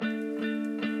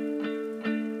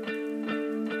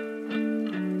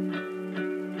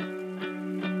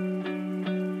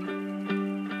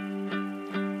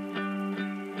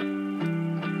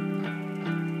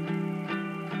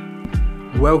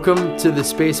Welcome to the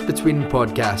Space Between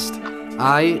podcast.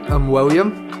 I am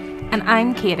William. And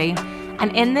I'm Katie.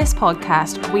 And in this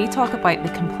podcast, we talk about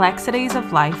the complexities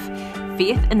of life,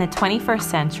 faith in the 21st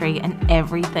century, and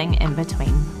everything in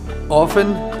between.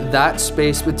 Often, that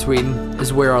space between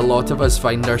is where a lot of us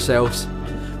find ourselves.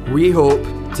 We hope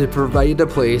to provide a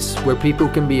place where people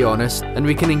can be honest and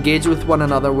we can engage with one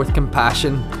another with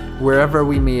compassion wherever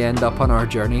we may end up on our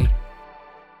journey.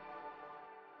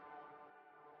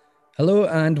 Hello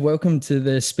and welcome to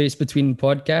the Space Between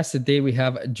podcast. Today we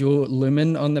have Jo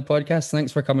Luehmann on the podcast.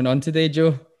 Thanks for coming on today,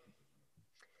 Jo.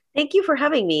 Thank you for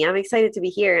having me. I'm excited to be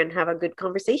here and have a good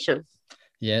conversation.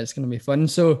 Yeah, it's going to be fun.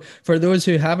 So for those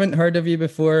who haven't heard of you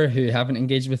before, who haven't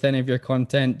engaged with any of your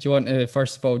content, do you want to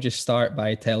first of all just start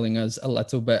by telling us a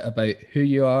little bit about who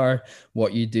you are,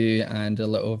 what you do, and a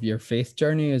little of your faith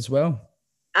journey as well?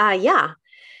 Yeah.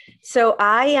 So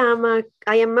I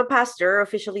am a pastor,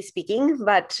 officially speaking,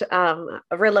 but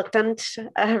reluctant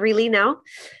really now.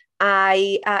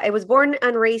 I was born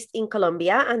and raised in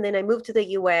Colombia, and then I moved to the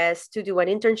US to do an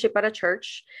internship at a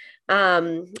church.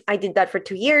 I did that for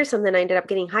 2 years, and then I ended up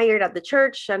getting hired at the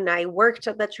church, and I worked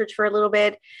at that church for a little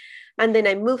bit. And then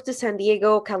I moved to San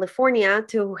Diego, California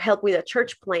to help with a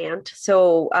church plant.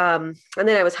 So, and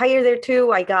then I was hired there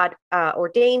too. I got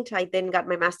ordained. I then got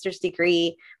my master's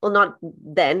degree. Well, not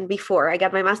then, before. I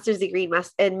got my master's degree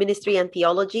in ministry and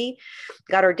theology,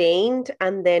 got ordained,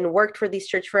 and then worked for this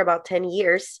church for about 10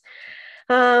 years.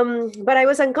 But I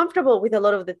was uncomfortable with a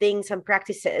lot of the things and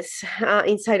practices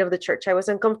inside of the church. I was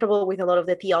uncomfortable with a lot of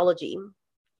the theology.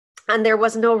 And there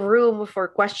was no room for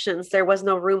questions. There was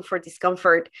no room for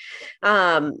discomfort.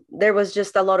 There was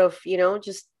just a lot of,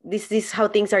 just this is how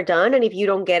things are done. And if you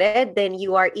don't get it, then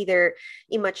you are either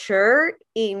immature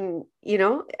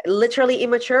literally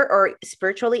immature or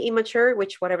spiritually immature,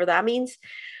 which whatever that means.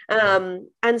 And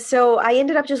so I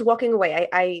ended up just walking away.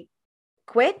 I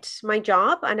quit my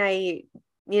job and I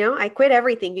quit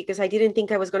everything because I didn't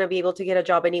think I was going to be able to get a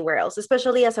job anywhere else,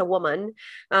 especially as a woman,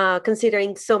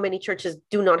 considering so many churches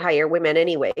do not hire women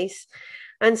anyways.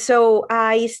 And so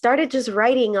I started just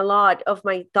writing a lot of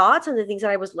my thoughts and the things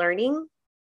that I was learning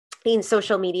in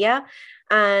social media.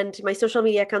 And my social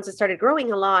media accounts started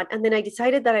growing a lot. And then I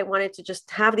decided that I wanted to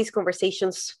just have these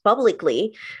conversations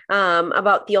publicly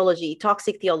about theology,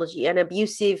 toxic theology, and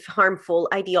abusive, harmful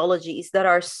ideologies that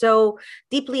are so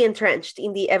deeply entrenched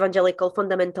in the evangelical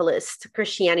fundamentalist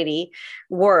Christianity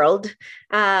world.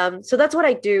 So that's what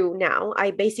I do now.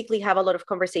 I basically have a lot of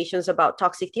conversations about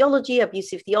toxic theology,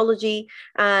 abusive theology,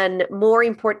 and more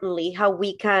importantly, how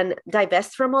we can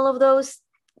divest from all of those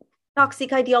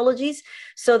toxic ideologies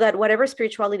so that whatever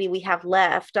spirituality we have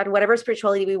left and whatever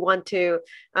spirituality we want to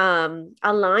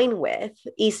align with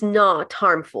is not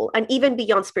harmful. And even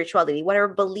beyond spirituality, whatever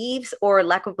beliefs or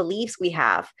lack of beliefs we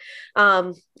have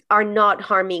are not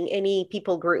harming any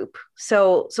people group.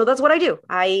 So that's what I do.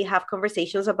 I have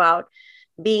conversations about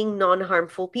being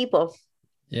non-harmful people.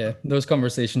 Yeah, those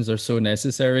conversations are so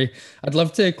necessary. I'd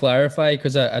love to clarify,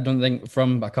 because I don't think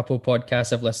from a couple of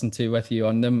podcasts I've listened to with you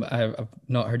on them, I've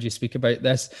not heard you speak about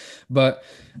this. But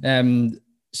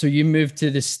so you moved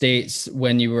to the States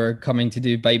when you were coming to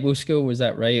do Bible school, was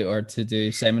that right? Or to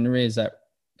do seminary, is that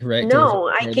correct? No,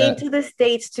 I came to the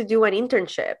States to do an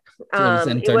internship. It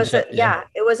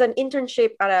was an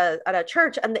internship at a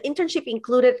church, and the internship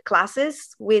included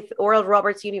classes with Oral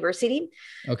Roberts University.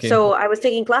 Okay. So I was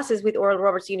taking classes with Oral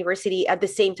Roberts University at the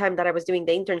same time that I was doing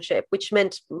the internship, which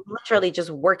meant literally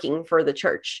just working for the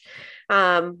church.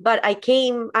 But I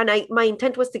came and my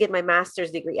intent was to get my master's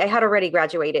degree. I had already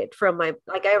graduated I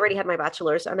already had my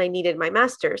bachelor's and I needed my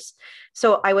master's.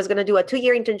 So I was going to do a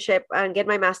 2-year internship and get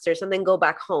my master's and then go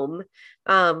back home.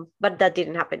 But that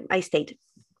didn't happen. I stayed.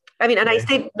 I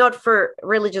stayed not for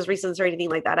religious reasons or anything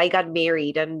like that. I got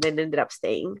married and then ended up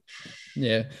staying.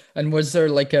 Yeah. And was there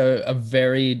like a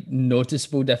very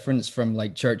noticeable difference from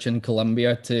like church in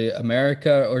Colombia to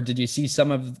America? Or did you see some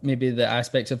of maybe the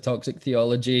aspects of toxic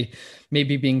theology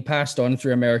maybe being passed on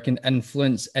through American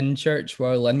influence in church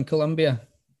while in Colombia?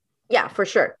 Yeah, for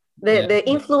sure. The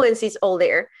influence is all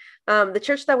there. The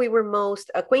church that we were most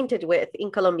acquainted with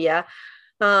in Colombia,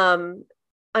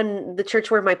 and the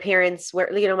church where my parents were,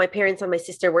 my parents and my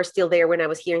sister were still there when I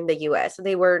was here in the US.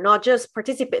 They were not just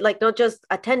not just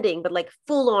attending, but like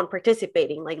full on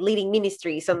participating, like leading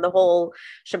ministries and the whole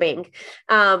shebang.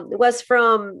 Was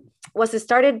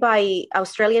started by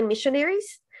Australian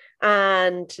missionaries.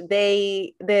 And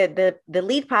the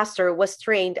lead pastor was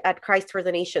trained at Christ for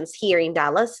the Nations here in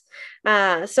Dallas.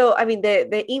 So,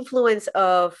 the influence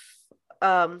of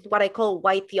what I call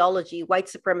white theology, white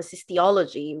supremacist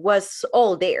theology, was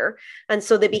all there. And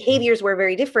so the behaviors were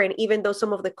very different, even though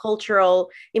some of the cultural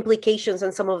implications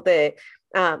and some of the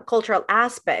cultural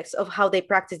aspects of how they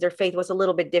practice their faith was a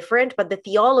little bit different, but the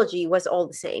theology was all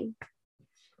the same.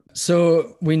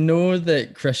 So we know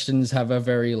that Christians have a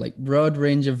very broad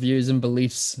range of views and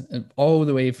beliefs all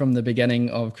the way from the beginning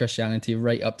of Christianity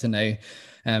right up to now.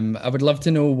 I would love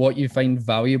to know what you find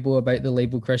valuable about the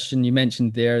label Christian. You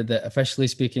mentioned there that officially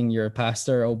speaking, you're a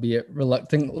pastor, albeit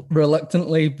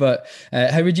reluctantly, but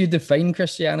how would you define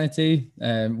Christianity?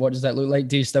 What does that look like?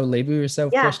 Do you still label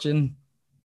yourself Christian?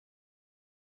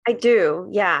 I do.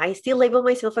 Yeah, I still label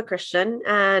myself a Christian.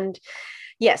 And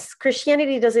yes,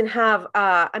 Christianity doesn't have,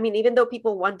 even though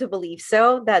people want to believe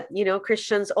so, that,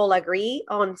 Christians all agree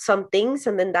on some things,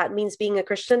 and then that means being a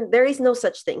Christian, there is no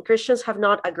such thing. Christians have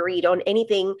not agreed on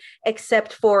anything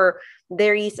except for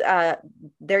there is a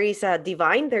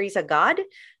divine, there is a God,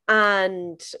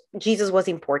 and Jesus was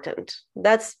important.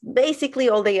 That's basically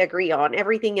all they agree on.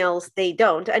 Everything else they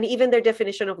don't. And even their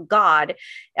definition of God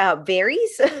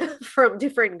varies from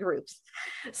different groups.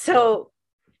 So,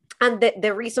 and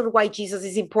the reason why Jesus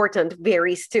is important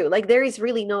varies too. There is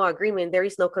really no agreement. There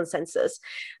is no consensus.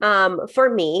 For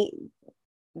me,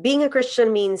 being a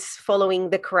Christian means following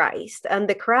the Christ, and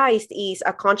the Christ is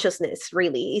a consciousness,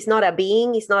 really. It's not a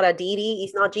being, it's not a deity,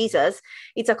 it's not Jesus,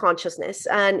 it's a consciousness.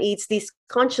 And it's this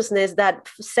consciousness that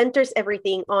centers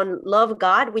everything on love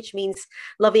God, which means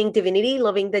loving divinity,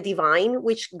 loving the divine,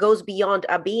 which goes beyond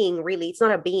a being, really. It's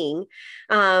not a being,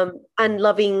 and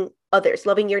loving others,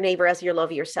 loving your neighbor as you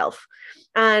love yourself.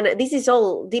 And this is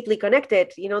all deeply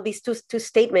connected. These two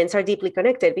statements are deeply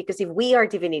connected, because if we are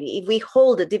divinity, if we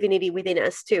hold the divinity within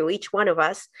us too, each one of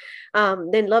us,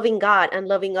 then loving God and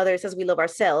loving others as we love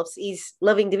ourselves is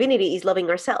loving divinity, is loving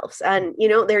ourselves. And,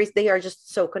 they are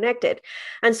just so connected.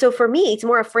 And so for me, it's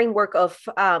more a framework of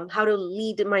how to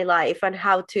lead my life and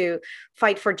how to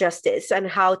fight for justice and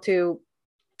how to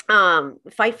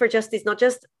fight for justice, not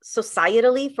just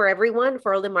societally for everyone,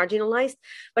 for all the marginalized,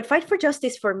 but fight for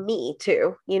justice for me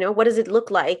too. What does it look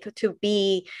like to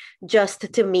be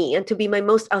just to me and to be my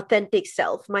most authentic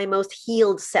self, my most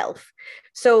healed self?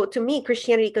 So to me,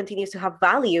 Christianity continues to have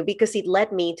value because it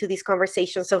led me to these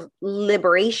conversations of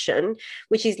liberation,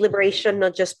 which is liberation,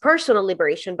 not just personal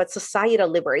liberation, but societal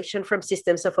liberation from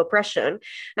systems of oppression.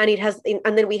 And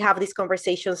and then we have these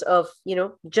conversations of,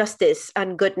 justice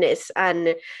and goodness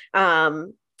and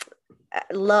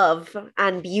love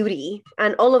and beauty,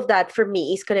 and all of that for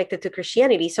me is connected to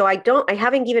Christianity. So I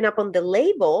haven't given up on the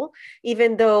label,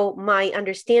 even though my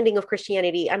understanding of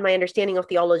Christianity and my understanding of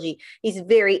theology is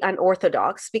very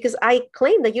unorthodox, because I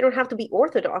claim that you don't have to be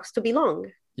orthodox to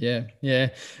belong. Yeah.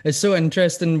 It's so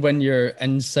interesting when you're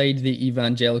inside the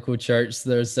evangelical church.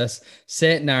 There's this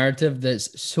set narrative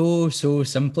that's so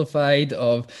simplified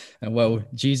of, well,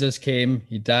 Jesus came,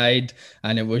 he died,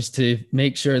 and it was to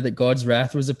make sure that God's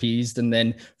wrath was appeased. And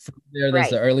then from there's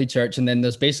the early church, and then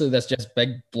there's basically this just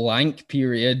big blank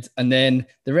period, and then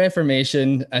the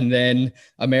Reformation, and then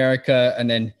America, and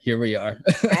then here we are.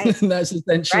 Right. And that's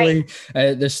essentially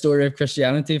the story of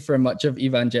Christianity for much of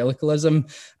evangelicalism.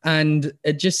 And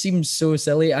it just seems so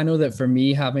silly. I know that for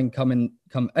me, having come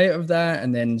out of that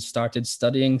and then started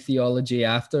studying theology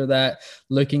after that,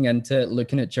 looking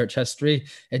at church history,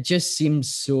 it just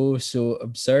seems so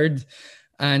absurd.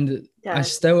 And I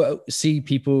still see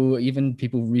people, even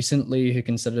people recently who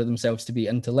consider themselves to be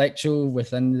intellectual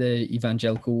within the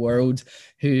evangelical world,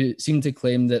 who seem to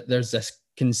claim that there's this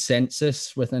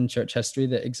consensus within church history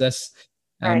that exists.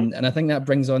 And I think that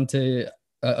brings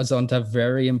us onto a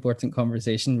very important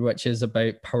conversation, which is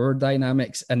about power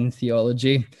dynamics in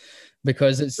theology,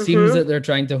 because it seems that they're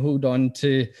trying to hold on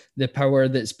to the power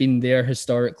that's been there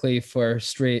historically for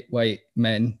straight white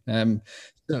men.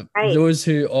 Those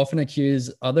who often accuse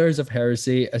others of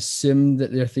heresy assume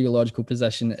that their theological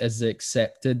position is the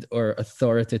accepted or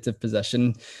authoritative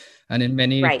position. And in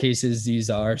many cases, these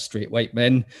are straight white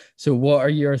men. So what are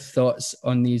your thoughts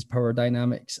on these power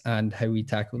dynamics and how we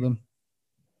tackle them?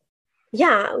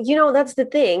 Yeah, that's the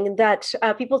thing, that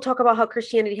people talk about how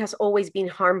Christianity has always been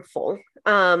harmful.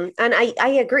 And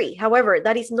I agree. However,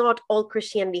 that is not all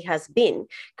Christianity has been.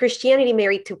 Christianity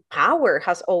married to power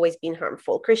has always been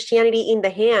harmful. Christianity in the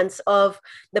hands of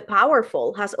the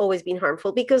powerful has always been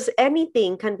harmful, because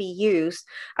anything can be used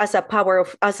as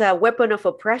a weapon of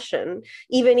oppression,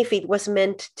 even if it was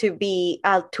meant to be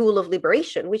a tool of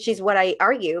liberation, which is what I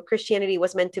argue Christianity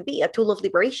was meant to be, a tool of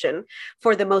liberation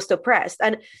for the most oppressed.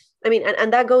 And I mean,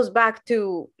 and that goes back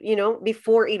to,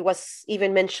 before it was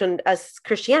even mentioned as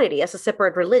Christianity, as a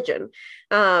separate religion.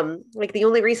 Like the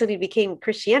only reason it became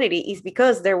Christianity is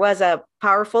because there was a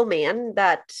powerful man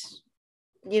that,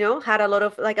 had a lot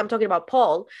of, like, I'm talking about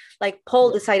Paul, like Paul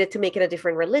decided to make it a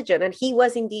different religion. And he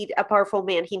was indeed a powerful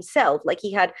man himself. Like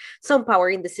he had some power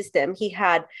in the system. He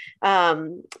had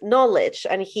knowledge,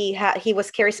 and he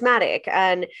was charismatic,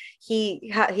 and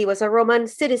he was a Roman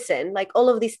citizen, like all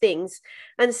of these things.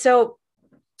 And so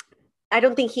I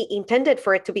don't think he intended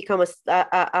for it to become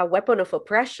a weapon of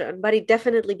oppression, but it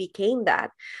definitely became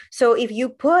that. So if you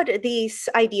put these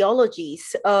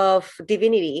ideologies of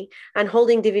divinity and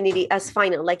holding divinity as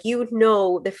final, like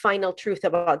the final truth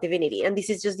about divinity, and this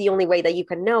is just the only way that you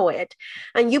can know it,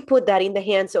 and you put that in the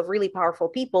hands of really powerful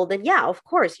people, then yeah, of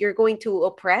course, you're going to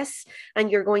oppress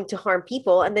and you're going to harm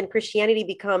people. And then Christianity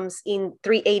becomes, in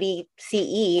 380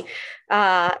 CE,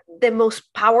 the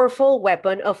most powerful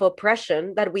weapon of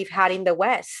oppression that we've had in the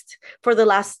West for the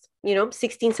last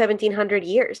 1700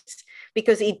 years,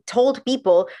 because it told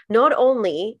people, not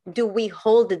only do we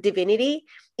hold the divinity,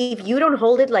 if you don't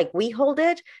hold it like we hold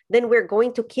it, then we're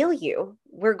going to kill you,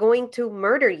 we're going to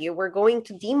murder you, we're going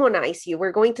to demonize you,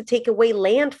 we're going to take away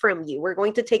land from you, we're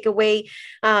going to take away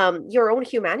your own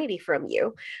humanity from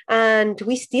you. And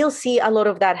we still see a lot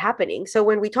of that happening. So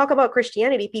when we talk about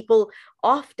Christianity, people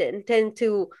often tend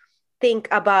to think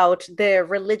about the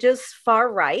religious far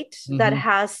right that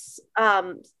has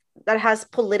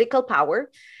political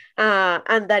power,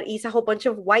 and that is a whole bunch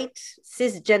of white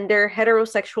cisgender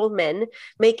heterosexual men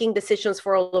making decisions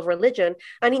for all of religion,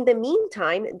 and in the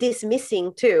meantime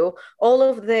dismissing too all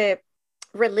of the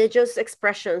religious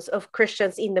expressions of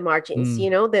Christians in the margins,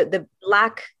 the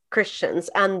Black Christians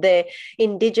and the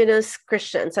indigenous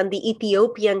Christians and the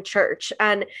Ethiopian church,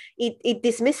 and it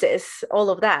dismisses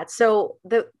all of that. So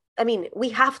we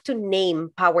have to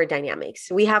name power dynamics.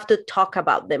 We have to talk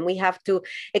about them. We have to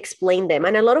explain them.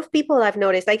 And a lot of people, I've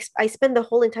noticed, I spent the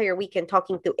whole entire weekend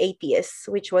talking to atheists,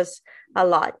 which was a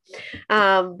lot.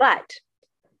 But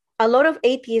a lot of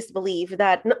atheists believe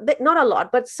that, not a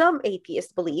lot, but some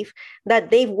atheists believe that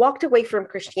they've walked away from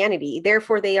Christianity,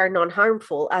 therefore they are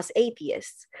non-harmful as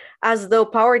atheists, as though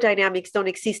power dynamics don't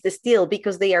exist still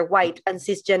because they are white and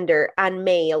cisgender and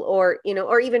male, or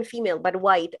even female, but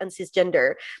white and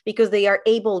cisgender, because they are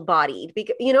able-bodied,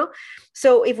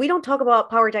 so if we don't talk about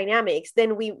power dynamics,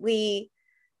 then we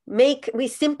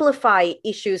simplify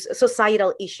issues,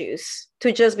 societal issues,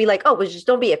 to just be like, oh, well, just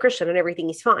don't be a Christian and everything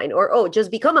is fine, or oh,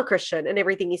 just become a Christian and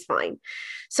everything is fine.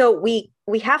 So we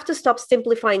have to stop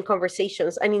simplifying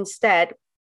conversations and instead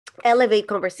elevate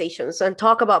conversations and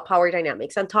talk about power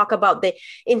dynamics and talk about the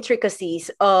intricacies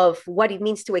of what it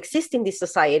means to exist in this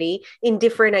society in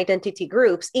different identity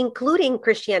groups, including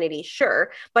Christianity,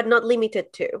 sure, but not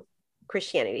limited to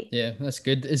Christianity. Yeah, that's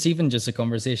good. It's even just a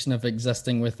conversation of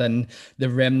existing within the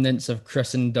remnants of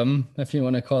Christendom, if you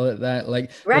want to call it that,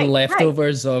 like the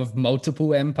leftovers of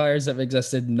multiple empires that have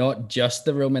existed, not just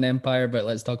the Roman Empire, but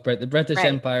let's talk about the British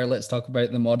Empire. Let's talk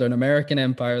about the modern American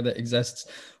Empire that exists,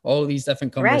 all these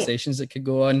different conversations that could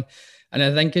go on. And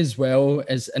I think as well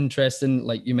is interesting,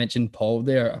 like you mentioned Paul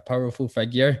there, a powerful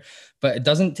figure, but it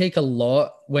doesn't take a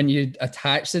lot when you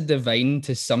attach the divine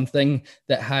to something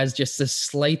that has just the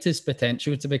slightest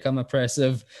potential to become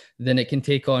oppressive, then it can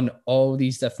take on all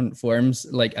these different forms.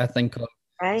 Like I think of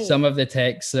some of the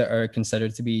texts that are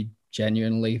considered to be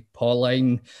genuinely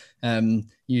Pauline,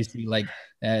 you see like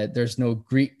there's no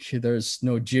Greek, there's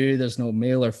no Jew, there's no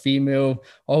male or female,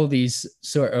 all these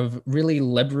sort of really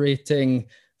liberating,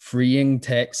 freeing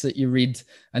texts that you read,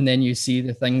 and then you see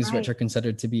the things which are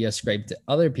considered to be ascribed to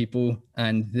other people,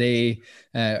 and they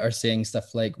are saying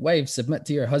stuff like, wives, submit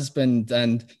to your husband,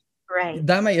 and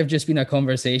that might have just been a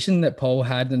conversation that Paul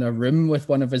had in a room with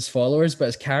one of his followers, but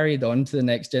it's carried on to the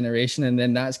next generation, and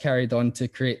then that's carried on to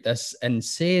create this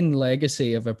insane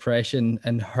legacy of oppression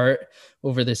and hurt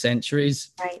over the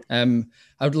centuries. I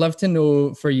would love to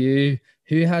know for you,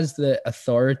 who has the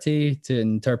authority to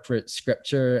interpret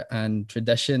scripture and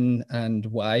tradition, and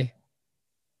why?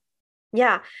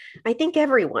 Yeah, I think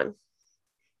everyone.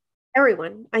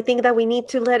 I think that we need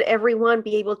to let everyone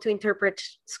be able to interpret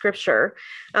scripture,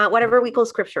 whatever we call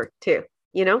scripture too,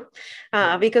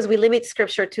 because we limit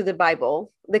scripture to the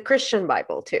Bible, the Christian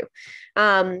Bible too.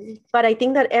 But I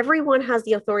think that everyone has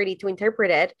the authority to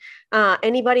interpret it.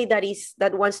 Anybody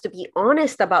that wants to be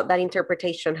honest about that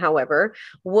interpretation, however,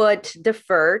 would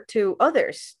defer to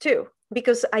others too.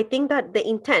 Because I think that the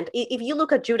intent, if you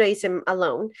look at Judaism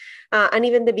alone, and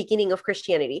even the beginning of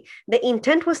Christianity, the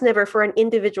intent was never for an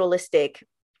individualistic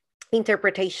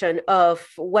interpretation of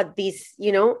what these,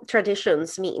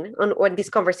 traditions mean, on what these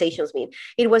conversations mean.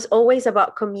 It was always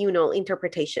about communal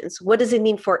interpretations. What does it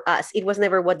mean for us? It was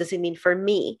never, what does it mean for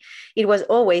me? It was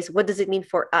always, what does it mean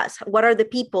for us? What are the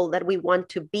people that we want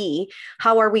to be?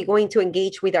 How are we going to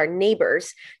engage with our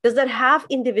neighbors? Does that have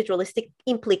individualistic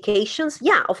implications?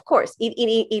 Yeah, of course.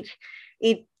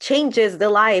 It changes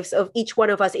the lives of each one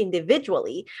of us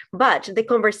individually, but the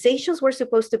conversations were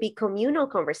supposed to be communal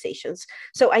conversations.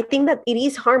 So I think that it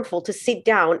is harmful to sit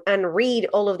down and read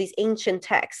all of these ancient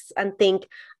texts and think,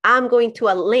 I'm going to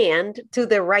land to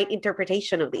the right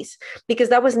interpretation of these, because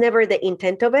that was never the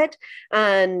intent of it.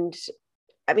 And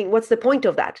I mean, what's the point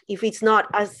of that if it's not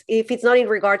in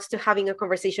regards to having a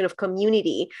conversation of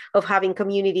community, what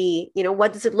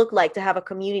does it look like to have a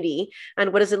community,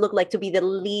 and what does it look like to be the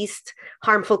least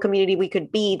harmful community we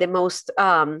could be, the most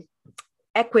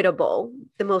equitable,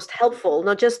 the most helpful,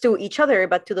 not just to each other,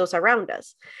 but to those around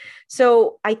us.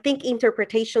 So I think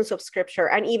interpretations of scripture,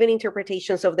 and even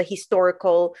interpretations of the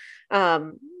historical,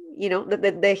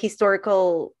 the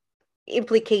historical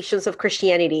implications of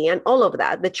Christianity and all of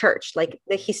that, the church, like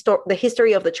the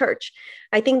history of the church.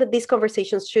 I think that these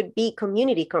conversations should be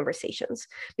community conversations,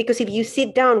 because if you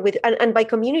sit down with, and by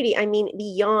community, I mean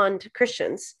beyond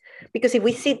Christians, because if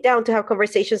we sit down to have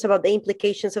conversations about the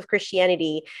implications of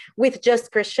Christianity with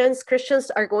just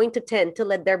Christians are going to tend to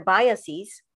let their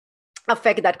biases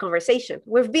affect that conversation.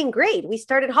 We've been great. We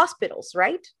started hospitals,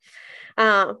 right?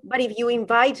 But if you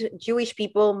invite Jewish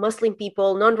people, Muslim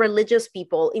people, non-religious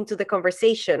people into the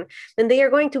conversation, then they are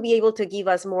going to be able to give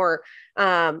us more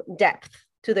depth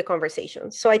to the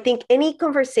conversation. So I think any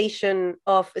conversation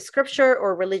of scripture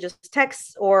or religious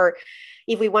texts, or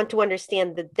if we want to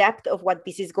understand the depth of what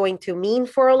this is going to mean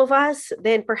for all of us,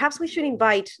 then perhaps we should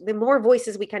invite, the more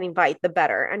voices we can invite, the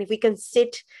better. And if we can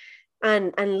sit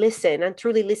and listen and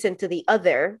truly listen to the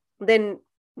other, then,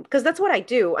 because that's what I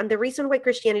do. And the reason why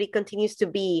Christianity continues to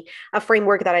be a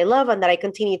framework that I love and that I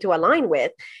continue to align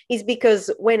with is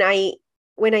because when I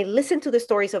listen to the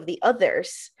stories of the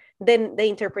others, then the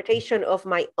interpretation of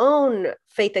my own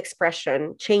faith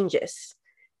expression changes,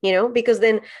 because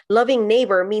then loving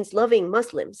neighbor means loving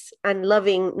Muslims and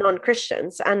loving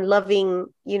non-Christians and loving,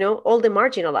 all the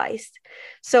marginalized.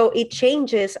 So it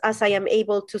changes as I am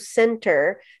able to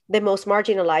center the most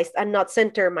marginalized and not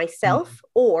center myself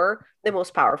or the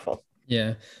most powerful.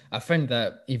 Yeah, I find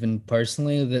that even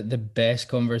personally, that the best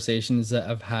conversations that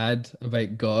I've had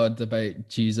about God, about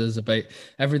Jesus, about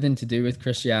everything to do with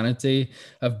Christianity,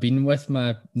 have been with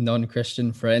my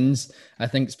non-Christian friends. I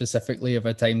think specifically of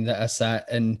a time that I sat,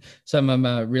 and some of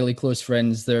my really close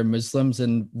friends, they're Muslims,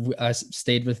 and I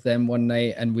stayed with them one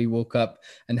night, and we woke up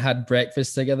and had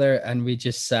breakfast together, and we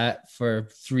just sat for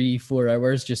 3-4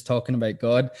 hours just talking about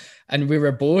God. And we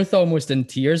were both almost in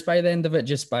tears by the end of it,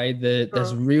 just by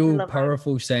this real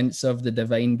powerful sense of the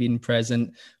divine being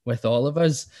present with all of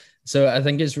us. So I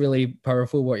think it's really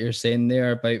powerful what you're saying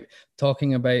there about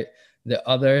talking about the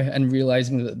other and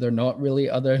realizing that they're not really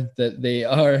other, that they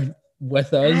are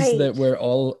with us, right, that we're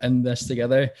all in this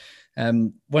together.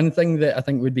 One thing that I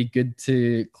think would be good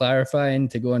to clarify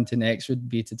and to go on to next would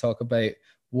be to talk about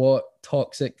what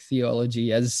toxic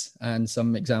theology is and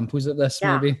some examples of this,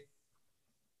 maybe.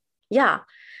 Yeah.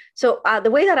 So the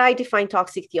way that I define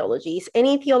toxic theology is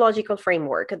any theological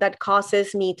framework that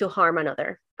causes me to harm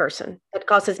another person, that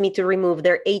causes me to remove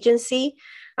their agency,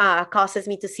 causes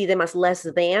me to see them as less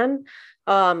than,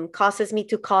 causes me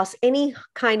to cause any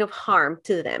kind of harm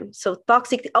to them. So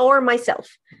toxic, or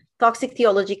myself. Toxic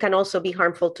theology can also be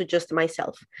harmful to just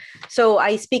myself. So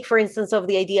I speak, for instance, of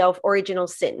the idea of original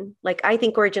sin. Like, I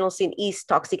think original sin is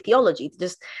toxic theology. It's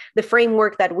just the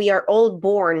framework that we are all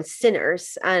born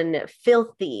sinners and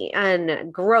filthy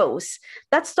and gross.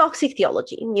 That's toxic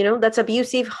theology. That's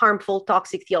abusive, harmful,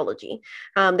 toxic theology.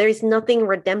 There is nothing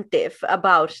redemptive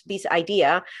about this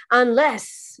idea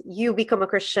unless you become a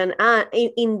Christian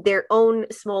in their own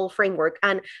small framework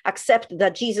and accept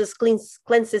that Jesus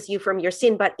cleanses you from your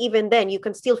sin. But even then you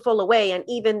can still fall away. And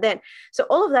even then, so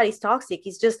all of that is toxic.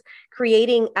 It's just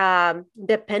creating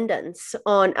dependence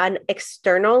on an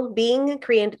external being,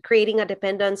 creating a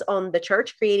dependence on the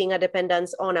church, creating a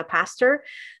dependence on a pastor,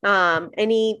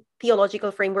 any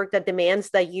theological framework that demands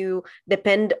that you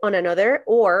depend on another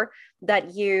or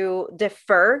that you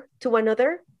defer to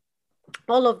another.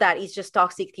 All of that is just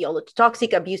toxic theology,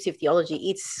 toxic abusive theology.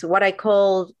 It's what I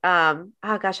call, I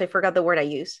forgot the word I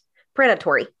use.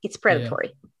 Predatory. It's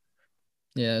predatory.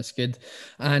 Yeah, it's good.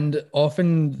 And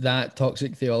often that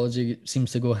toxic theology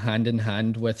seems to go hand in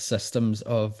hand with systems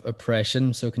of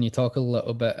oppression. So can you talk a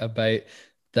little bit about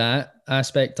that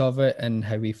aspect of it and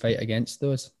how we fight against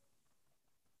those?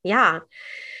 Yeah.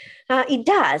 It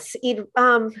does.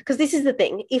 Because this is the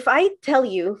thing. If I tell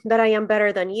you that I am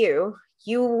better than you,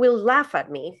 you will laugh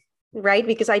at me, right?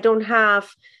 Because I don't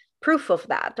have proof of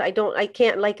that. I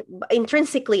can't, like,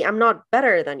 intrinsically, I'm not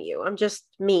better than you. I'm just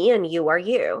me and you are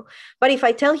you. But if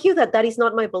I tell you that that is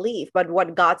not my belief, but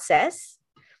what God says,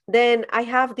 then I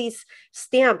have this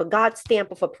stamp, God's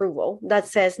stamp of approval that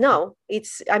says, no, it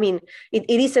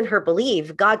isn't her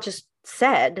belief. God just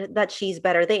said that she's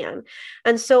better than.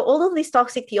 And so all of these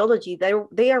toxic theology,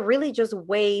 they are really just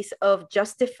ways of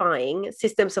justifying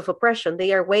systems of oppression.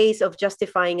 They are ways of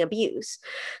justifying abuse.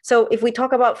 So if we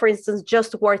talk about, for instance,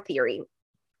 just war theory,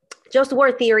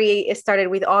 started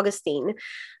with Augustine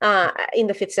in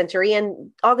the 5th century.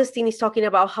 And Augustine is talking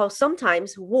about how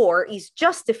sometimes war is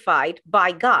justified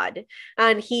by God.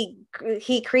 And he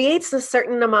creates a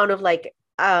certain amount of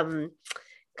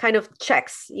kind of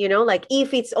checks, like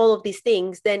if it's all of these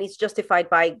things, then it's justified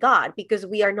by God, because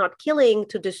we are not killing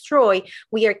to destroy,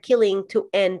 we are killing to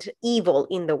end evil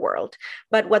in the world.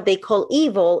 But what they call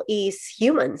evil is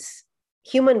human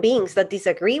beings that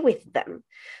disagree with them.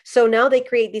 So now they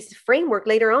create this framework.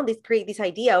 Later on, they create this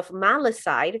idea of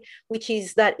malicide, which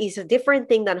is a different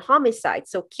thing than homicide.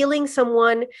 So killing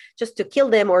someone just to kill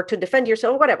them or to defend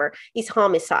yourself, whatever, is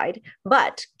homicide.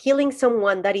 But killing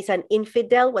someone that is an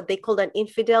infidel, what they called an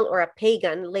infidel or a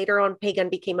pagan, later on pagan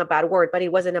became a bad word, but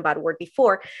it wasn't a bad word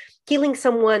before. Killing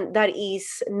someone that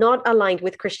is not aligned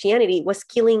with Christianity was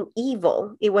killing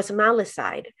evil. It was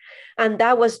malicide. And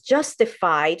that was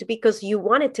justified because you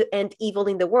wanted to end evil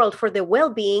in the world for the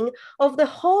well-being of the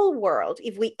whole world.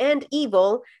 If we end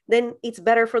evil, then it's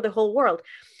better for the whole world.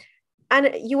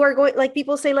 And you are going, like,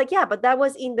 people say, like, yeah, but that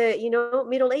was in the,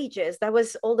 Middle Ages. That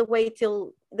was all the way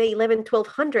till the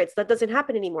 1200s. That doesn't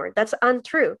happen anymore. That's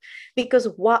untrue. Because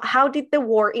how did the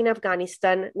war in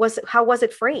Afghanistan, how was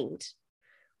it framed?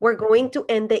 We're going to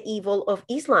end the evil of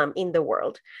Islam in the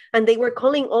world. And they were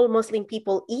calling all Muslim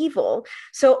people evil.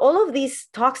 So all of these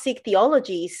toxic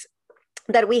theologies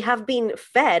that we have been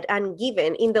fed and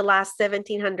given in the last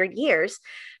 1700 years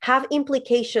have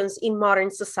implications in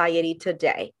modern society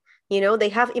today. They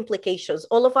have implications.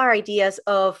 All of our ideas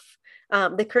of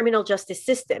the criminal justice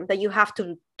system, that you have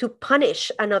to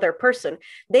punish another person,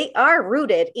 they are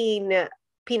rooted in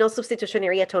penal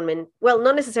substitutionary atonement. Well,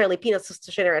 not necessarily penal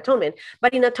substitutionary atonement,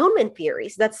 but in atonement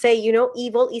theories that say,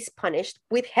 evil is punished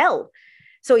with hell.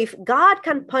 So if God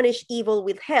can punish evil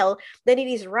with hell, then it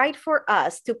is right for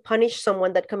us to punish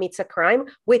someone that commits a crime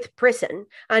with prison,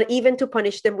 and even to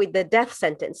punish them with the death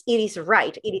sentence. It is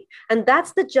right. And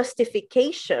that's the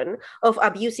justification of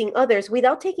abusing others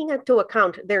without taking into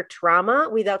account their trauma,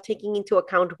 without taking into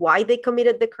account why they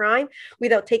committed the crime,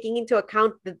 without taking into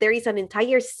account that there is an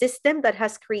entire system that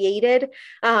has created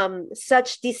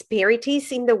such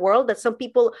disparities in the world that some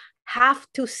people have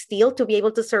to steal to be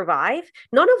able to survive.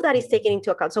 None of that is taken into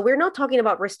account. So we're not talking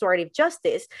about restorative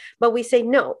justice, but we say,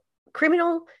 no,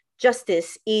 criminal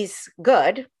justice is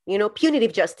good.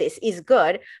 Punitive justice is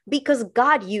good because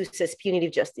God uses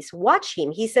punitive justice. Watch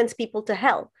him. He sends people to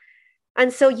hell.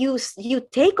 And so you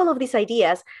take all of these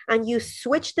ideas and you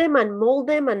switch them and mold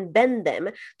them and bend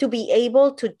them to be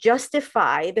able to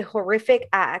justify the horrific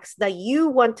acts that you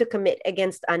want to commit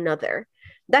against another.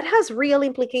 That has real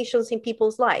implications in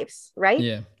people's lives, right?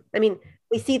 Yeah. I mean,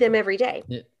 we see them every day,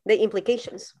 the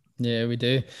implications. Yeah, we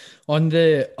do. On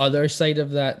the other side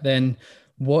of that, then,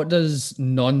 what does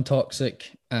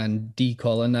non-toxic and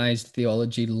decolonized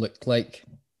theology look like?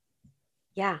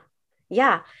 Yeah,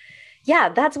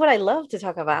 that's what I love to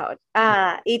talk about.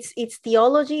 It's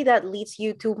theology that leads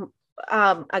you to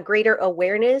a greater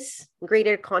awareness,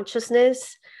 greater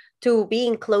consciousness, to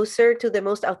being closer to the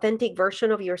most authentic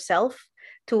version of yourself,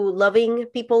 to loving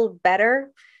people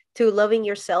better, to loving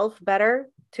yourself better,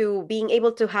 to being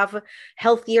able to have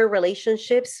healthier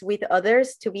relationships with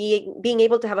others, to being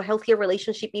able to have a healthier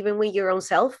relationship even with your own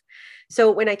self. So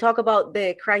when I talk about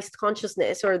the Christ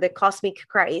consciousness or the cosmic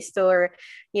Christ, or,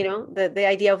 the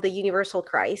idea of the universal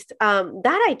Christ,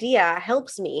 that idea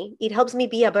helps me. It helps me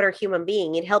be a better human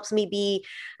being. It helps me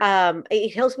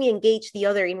engage the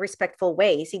other in respectful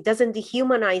ways. It doesn't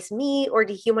dehumanize me or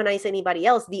dehumanize anybody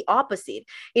else. The opposite.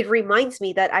 It reminds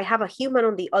me that I have a human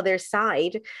on the other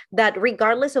side, that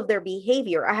regardless of their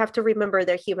behavior, I have to remember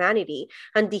their humanity,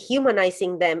 and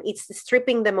dehumanizing them, it's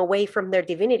stripping them away from their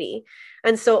divinity.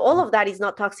 And so all of that is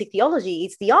not toxic theology.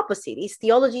 It's the opposite. It's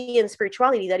theology and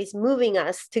spirituality that is moving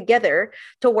us together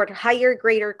toward higher,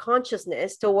 greater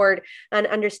consciousness, toward an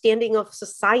understanding of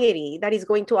society that is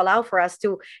going to allow for us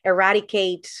to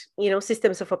eradicate,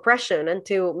 systems of oppression, and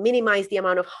to minimize the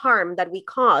amount of harm that we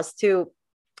cause to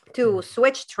to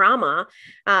switch trauma,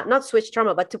 not switch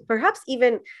trauma, but to perhaps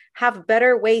even have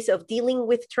better ways of dealing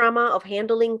with trauma, of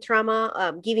handling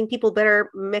trauma, giving people better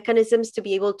mechanisms to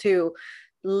be able to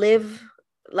live,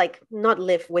 like not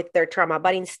live with their trauma,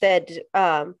 but instead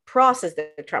process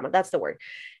their trauma. That's the word.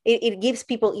 It gives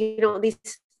people, this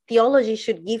theology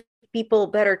should give people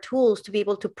better tools to be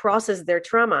able to process their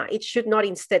trauma. It should not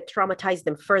instead traumatize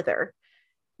them further.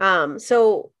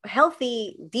 So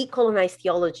healthy decolonized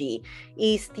theology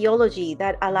is theology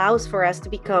that allows for us to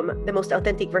become the most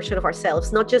authentic version of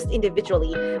ourselves, not just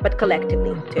individually, but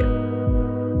collectively too.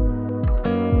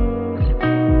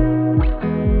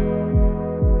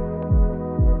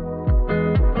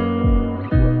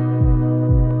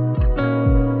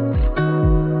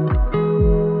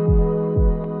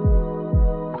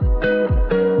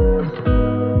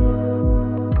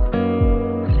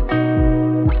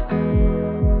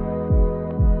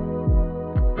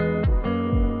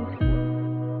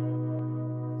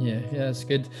 That's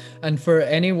good. And for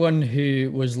anyone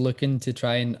who was looking to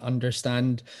try and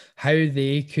understand how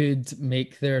they could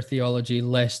make their theology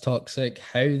less toxic,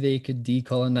 how they could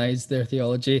decolonize their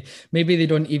theology, maybe they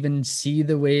don't even see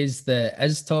the ways that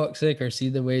is toxic or see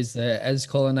the ways that is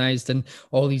colonized and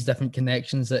all these different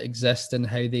connections that exist and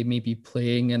how they may be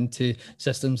playing into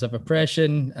systems of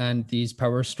oppression and these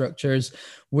power structures.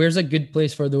 Where's a good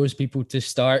place for those people to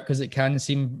start? Because it can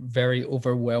seem very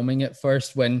overwhelming at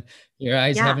first when your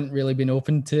eyes haven't really been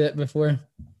open to it before.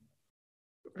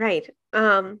 Right.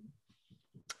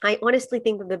 I honestly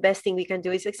think that the best thing we can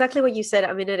do is exactly what you said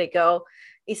a minute ago,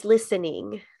 is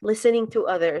listening to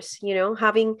others,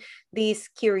 having this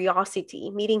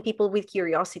curiosity, meeting people with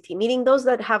curiosity, meeting those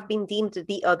that have been deemed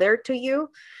the other to you,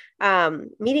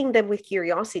 meeting them with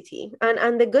curiosity.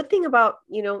 And the good thing about,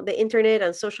 the internet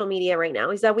and social media right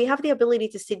now is that we have the ability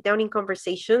to sit down in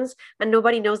conversations and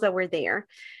nobody knows that we're there.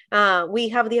 We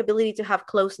have the ability to have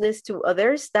closeness to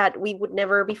others that we would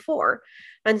never before.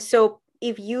 And so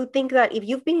if you think that if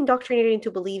you've been indoctrinated into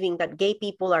believing that gay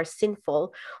people are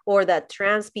sinful or that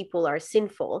trans people are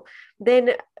sinful,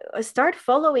 then start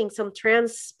following some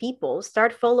trans people,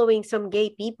 start following some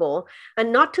gay people,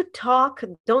 and not to talk,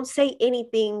 don't say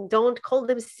anything, don't call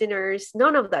them sinners,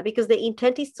 none of that, because the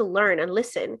intent is to learn and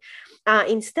listen.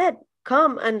 Instead,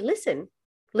 come and listen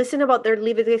about their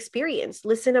lived experience,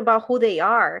 listen about who they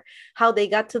are, how they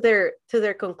got to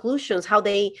their conclusions, how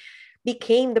they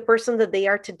became the person that they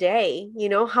are today,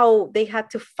 how they had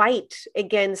to fight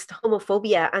against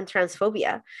homophobia and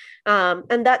transphobia.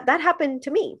 And that happened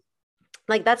to me.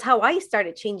 Like, that's how I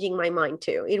started changing my mind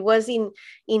too. It was in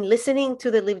listening to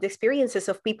the lived experiences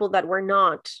of people that were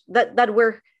not, that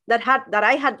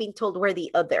I had been told were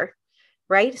the other,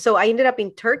 right? So I ended up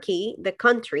in Turkey, the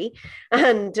country,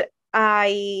 and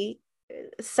I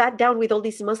sat down with all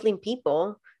these Muslim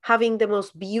people, having the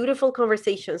most beautiful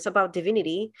conversations about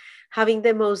divinity, having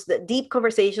the most deep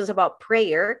conversations about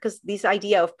prayer, because this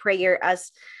idea of prayer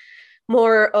as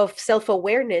more of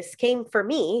self-awareness came for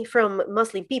me from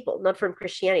Muslim people, not from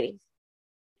Christianity.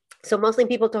 So Muslim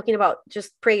people talking about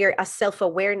just prayer as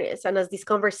self-awareness and as this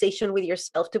conversation with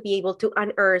yourself to be able to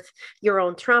unearth your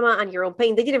own trauma and your own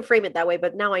pain. They didn't frame it that way,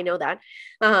 but now I know that.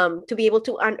 To be able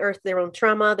to unearth their own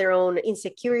trauma, their own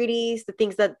insecurities, the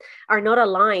things that are not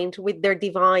aligned with their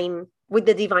divine, with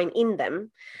the divine in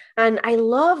them. And I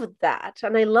love that.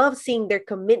 And I love seeing their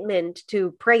commitment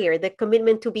to prayer, the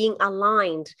commitment to being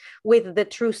aligned with the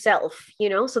true self,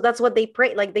 so that's what they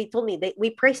pray. Like they told me, we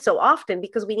pray so often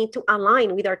because we need to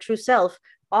align with our true self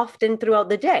often throughout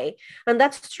the day. And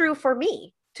that's true for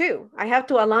me too. I have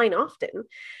to align often.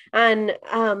 And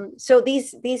so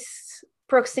these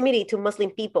proximity to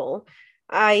Muslim people,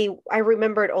 I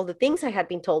remembered all the things I had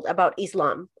been told about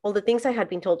Islam, all the things I had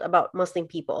been told about Muslim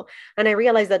people. And I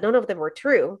realized that none of them were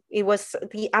true. It was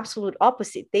the absolute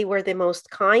opposite. They were the most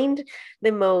kind,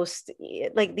 the most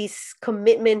like this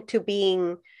commitment to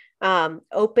being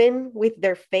open with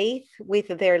their faith, with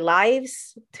their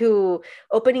lives, to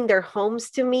opening their homes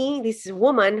to me. This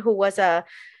woman who was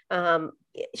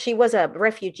she was a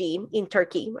refugee in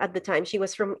Turkey at the time. She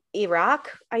was from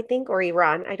Iraq, I think, or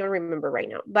Iran. I don't remember right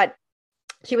now, but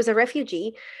she was a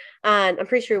refugee, and I'm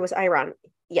pretty sure it was Iran.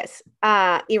 Yes,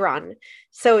 Iran.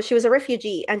 So she was a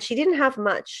refugee and she didn't have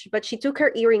much, but she took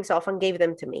her earrings off and gave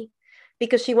them to me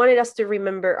because she wanted us to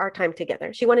remember our time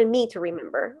together. She wanted me to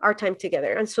remember our time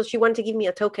together. And so she wanted to give me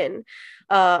a token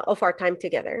of our time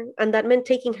together. And that meant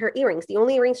taking her earrings, the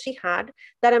only earrings she had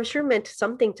that I'm sure meant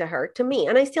something to her, to me.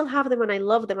 And I still have them and I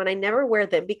love them and I never wear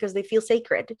them because they feel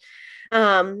sacred.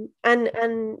 And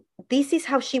this is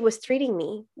how she was treating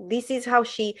me. This is how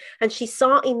she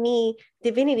saw in me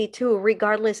divinity too,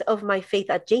 regardless of my faith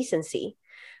adjacency.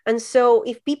 And so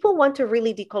if people want to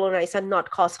really decolonize and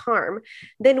not cause harm,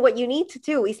 then what you need to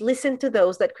do is listen to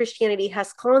those that Christianity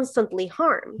has constantly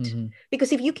harmed. Mm-hmm.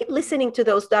 Because if you keep listening to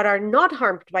those that are not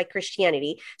harmed by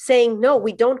Christianity, saying, no,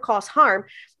 we don't cause harm,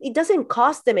 it doesn't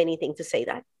cost them anything to say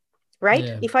that, right?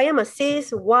 Yeah. If I am a cis,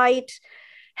 white,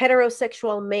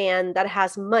 heterosexual man that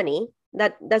has money,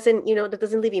 that doesn't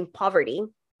live in poverty,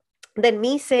 then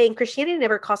me saying Christianity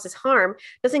never causes harm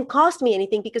doesn't cost me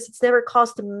anything, because it's never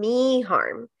caused me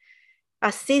harm.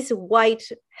 A cis white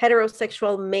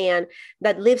heterosexual man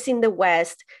that lives in the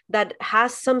West, that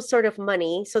has some sort of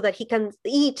money so that he can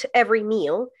eat every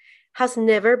meal, has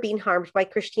never been harmed by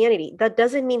Christianity. That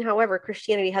doesn't mean, however,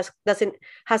 Christianity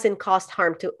hasn't caused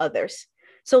harm to others.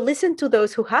 So listen to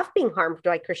those who have been harmed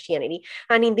by Christianity.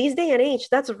 And in this day and age,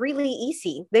 that's really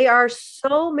easy. There are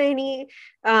so many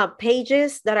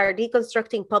pages that are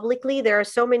deconstructing publicly. There are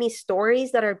so many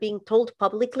stories that are being told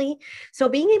publicly. So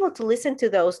being able to listen to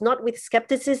those, not with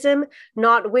skepticism,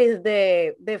 not with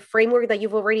the framework that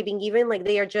you've already been given, like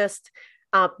they are just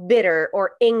bitter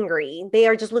or angry. They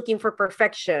are just looking for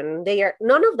perfection. They are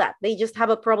none of that. They just have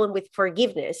a problem with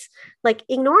forgiveness. Like,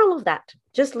 ignore all of that.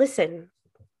 Just listen.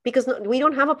 Because we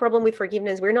don't have a problem with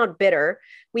forgiveness. We're not bitter.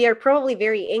 We are probably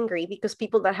very angry because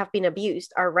people that have been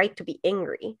abused are right to be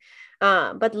angry.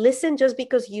 But listen, just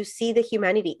because you see the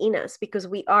humanity in us, because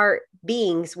we are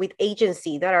beings with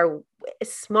agency that are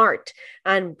smart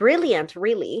and brilliant,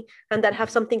 really, and that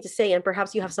have something to say, and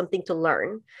perhaps you have something to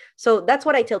learn. So that's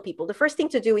what I tell people. The first thing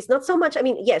to do is not so much,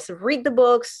 yes, read the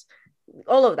books,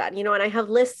 all of that, and I have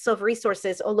lists of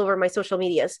resources all over my social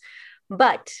medias.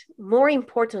 But more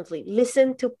importantly,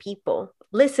 listen to people.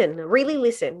 Listen, really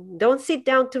listen. Don't sit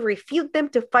down to refute them,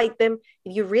 to fight them.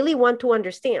 If you really want to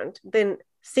understand, then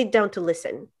sit down to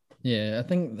listen. Yeah, I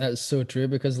think that's so true,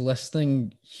 because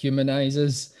listening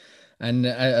humanizes. And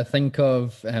I think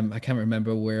of, I can't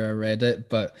remember where I read it,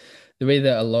 but the way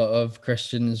that a lot of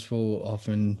Christians will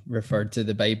often refer to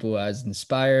the Bible as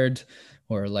inspired,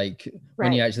 or like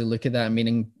when you actually look at that,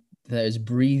 meaning that is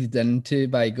breathed into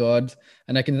by God.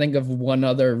 And I can think of one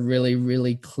other really,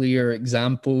 really clear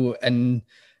example in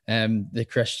the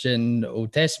Christian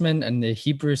Old Testament and the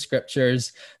Hebrew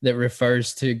scriptures that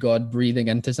refers to God breathing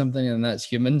into something, and that's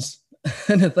humans.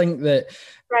 And I think that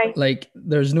like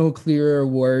there's no clearer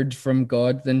word from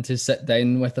God than to sit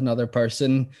down with another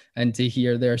person and to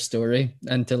hear their story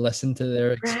and to listen to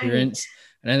their experience.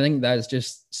 And I think that's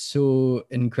just so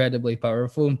incredibly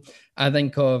powerful. I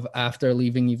think of, after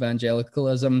leaving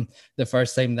evangelicalism, the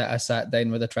first time that I sat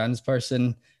down with a trans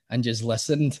person and just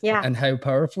listened, and how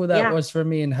powerful that was for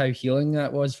me, and how healing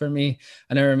that was for me.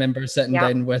 And I remember sitting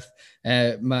down with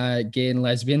my gay and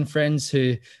lesbian friends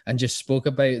and just spoke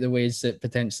about the ways that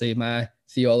potentially my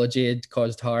theology had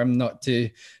caused harm, not to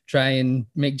try and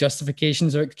make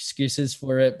justifications or excuses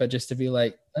for it, but just to be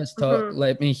like, let's talk,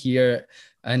 let me hear it,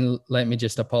 and let me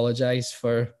just apologize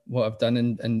for what I've done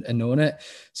and own it.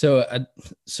 So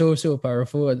so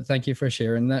powerful. Thank you for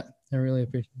sharing that. I really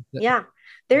appreciate it. Yeah.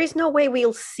 There is no way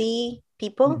we'll see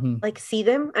people, like see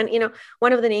them. And,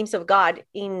 one of the names of God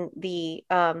in the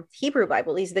Hebrew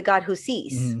Bible is the God who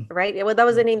sees, right? Well, that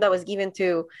was the name that was given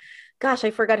to, gosh,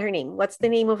 I forgot her name. What's the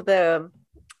name of the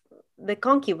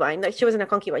concubine? She wasn't a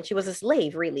concubine. She was a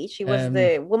slave, really. She was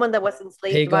the woman that was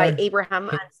enslaved by Abraham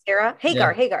and Sarah.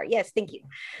 Hagar. Yes, thank you.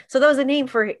 So that was a name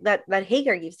for that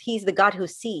Hagar gives. He's the God who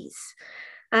sees.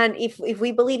 And if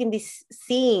we believe in this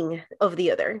seeing of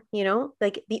the other,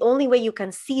 like the only way you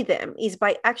can see them is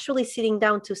by actually sitting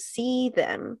down to see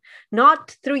them,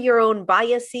 not through your own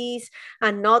biases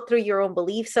and not through your own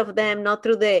beliefs of them, not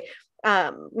through the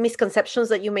misconceptions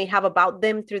that you may have about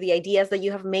them, through the ideas that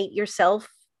you have made yourself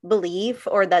believe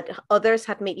or that others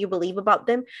have made you believe about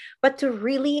them, but to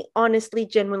really honestly,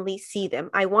 genuinely see them.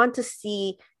 I want to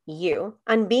see you.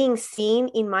 And being seen,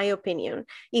 in my opinion,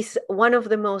 is one of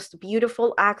the most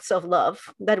beautiful acts of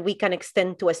love that we can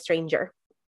extend to a stranger.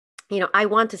 I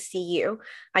want to see you.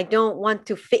 I don't want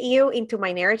to fit you into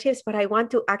my narratives, but I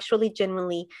want to actually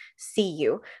genuinely see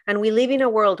you. And we live in a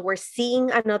world where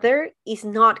seeing another is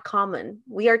not common.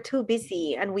 We are too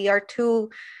busy and we are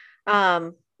too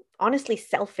honestly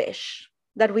selfish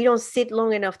that we don't sit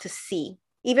long enough to see.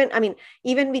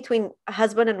 Even between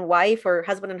husband and wife, or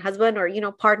husband and husband,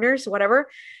 or, partners, whatever,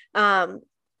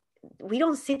 we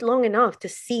don't sit long enough to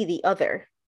see the other.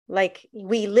 Like,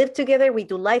 we live together, we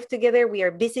do life together, we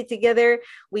are busy together,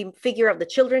 we figure out the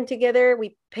children together,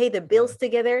 we pay the bills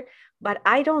together, but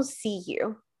I don't see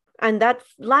you. And that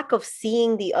lack of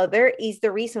seeing the other is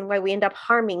the reason why we end up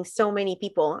harming so many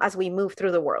people as we move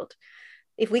through the world.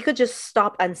 If we could just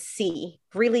stop and see,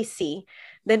 really see,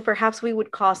 then perhaps we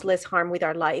would cause less harm with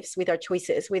our lives, with our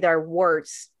choices, with our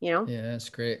words, you know? Yeah, that's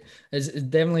great. It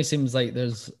definitely seems like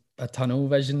there's a tunnel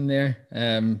vision there.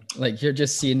 Like you're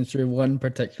just seeing through one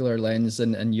particular lens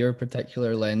and your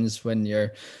particular lens when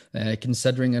you're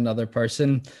considering another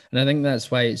person. And I think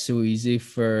that's why it's so easy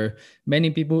for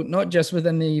many people, not just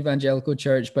within the evangelical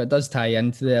church, but it does tie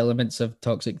into the elements of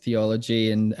toxic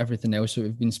theology and everything else that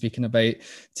we've been speaking about,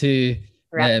 to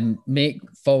make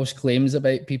false claims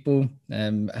about people.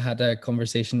 I had a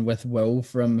conversation with Will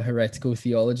from Heretical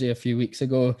Theology a few weeks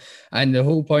ago, and the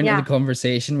whole point of the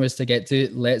conversation was to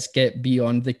let's get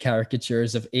beyond the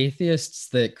caricatures of atheists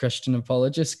that Christian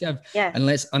apologists give, and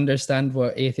let's understand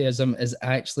what atheism is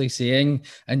actually saying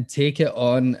and take it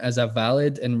on as a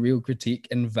valid and real critique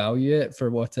and value it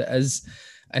for what it is.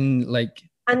 And like,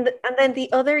 and then the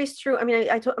other is true. I mean,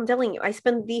 I'm telling you, I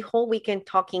spent the whole weekend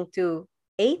talking to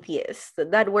atheists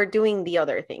that were doing the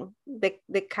other thing,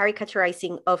 the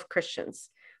caricaturizing of Christians.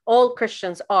 All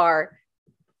Christians are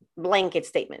blanket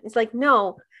statement. It's like,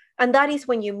 no. And that is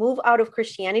when you move out of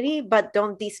Christianity, but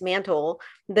don't dismantle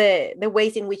the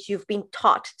ways in which you've been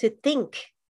taught to think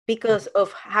because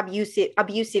of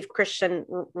abusive Christian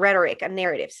rhetoric and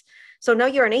narratives. So now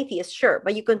you're an atheist, sure,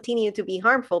 but you continue to be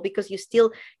harmful because you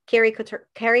still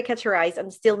caricaturize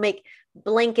and still make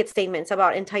blanket statements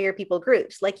about entire people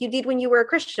groups, like you did when you were a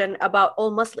Christian about all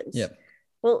Muslims. Yeah.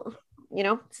 Well, you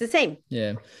know, it's the same.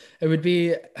 Yeah, it would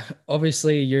be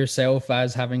obviously yourself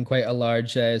as having quite a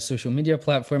large social media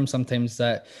platform. Sometimes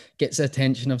that gets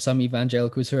attention of some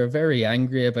evangelicals who are very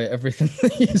angry about everything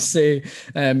that you say,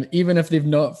 even if they've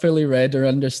not fully read or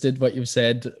understood what you've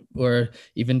said, or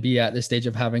even be at the stage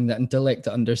of having that intellect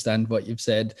to understand what you've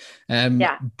said.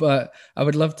 But I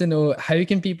would love to know, how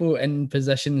can people in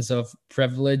positions of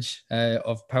privilege,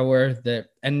 of power, that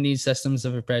in these systems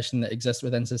of oppression that exist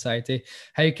within society,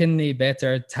 how can they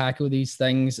better tackle these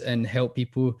things and help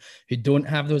people who don't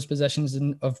have those positions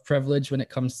of privilege when it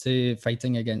comes to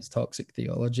fighting against toxic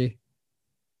theology?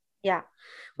 Yeah,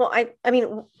 well, I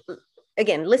mean,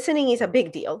 again, listening is a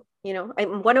big deal. You know,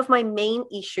 one of my main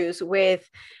issues with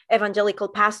evangelical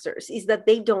pastors is that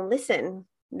they don't listen.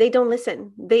 They don't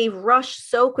listen. They rush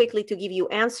so quickly to give you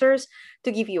answers,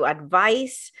 to give you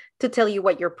advice, to tell you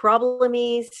what your problem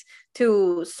is,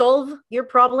 to solve your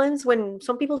problems, when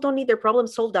some people don't need their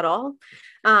problems solved at all.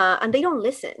 And they don't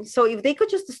listen. So if they could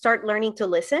just start learning to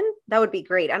listen, that would be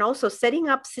great. And also setting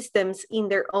up systems in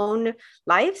their own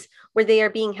lives where they are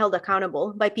being held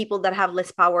accountable by people that have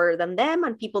less power than them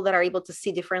and people that are able to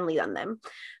see differently than them.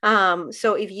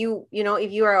 So if you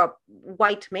are a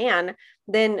white man,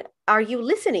 then are you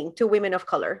listening to women of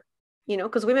color? You know,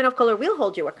 because women of color will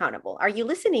hold you accountable. Are you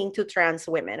listening to trans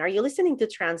women? Are you listening to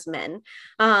trans men?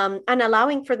 And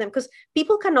allowing for them, because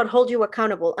people cannot hold you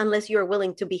accountable unless you're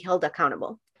willing to be held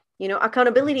accountable. You know,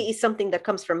 accountability is something that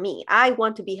comes from me. I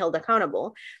want to be held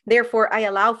accountable. Therefore, I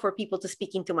allow for people to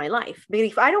speak into my life. But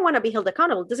if I don't want to be held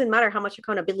accountable, it doesn't matter how much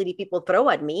accountability people throw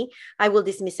at me, I will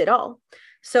dismiss it all.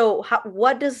 So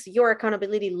what does your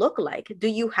accountability look like? Do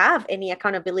you have any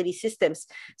accountability systems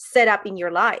set up in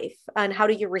your life? And how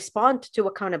do you respond to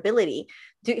accountability?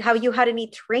 Have you had any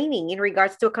training in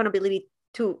regards to accountability,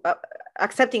 to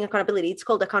accepting accountability? It's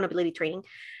called accountability training.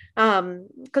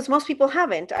 Because most people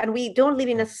haven't, and we don't live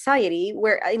in a society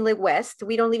where, in the West,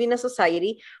 we don't live in a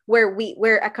society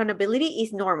where accountability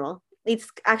is normal. It's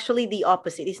actually the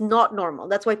opposite. It's not normal.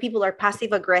 That's why people are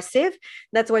passive aggressive.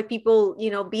 That's why people,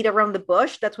 beat around the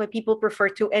bush. That's why people prefer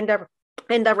to end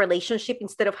a relationship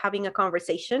instead of having a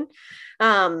conversation.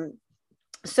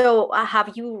 So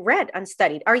have you read and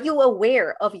studied? Are you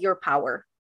aware of your power?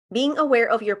 Being aware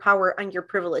of your power and your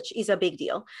privilege is a big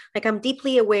deal. Like, I'm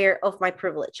deeply aware of my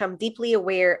privilege. I'm deeply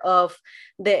aware of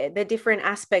the different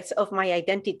aspects of my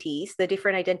identities, the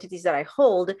different identities that I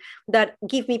hold that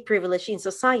give me privilege in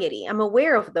society. I'm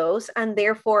aware of those, and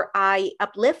therefore I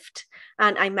uplift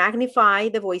and I magnify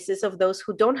the voices of those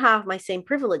who don't have my same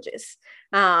privileges.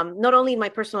 Not only in my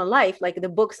personal life, like the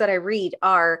books that I read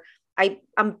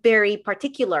I'm very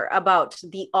particular about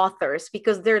the authors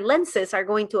because their lenses are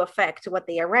going to affect what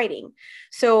they are writing.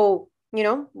 So,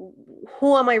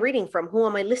 who am I reading from? Who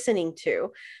am I listening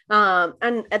to?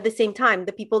 And at the same time,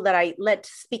 the people that I let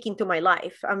speak into my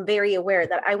life, I'm very aware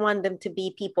that I want them to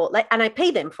be people and I pay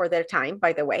them for their time,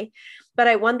 by the way, but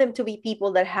I want them to be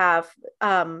people that have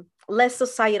less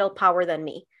societal power than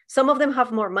me. Some of them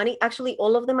have more money. Actually,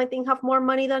 all of them, I think, have more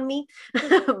money than me.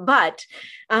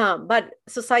 but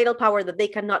societal power that they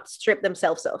cannot strip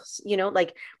themselves of. You know,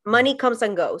 like money comes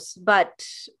and goes, but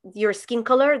your skin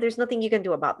color, there's nothing you can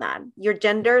do about that. Your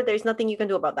gender, there's nothing you can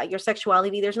do about that. Your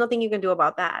sexuality, there's nothing you can do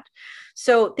about that.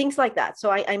 So things like that. So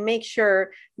I make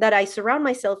sure that I surround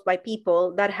myself by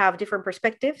people that have different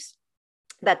perspectives,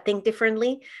 that think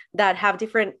differently, that have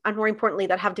different, and more importantly,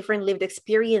 that have different lived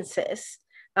experiences.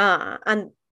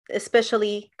 And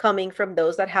especially coming from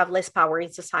those that have less power in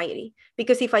society.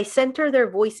 Because if I center their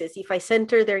voices, if I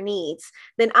center their needs,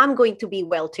 then I'm going to be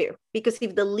well too. Because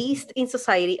if the least in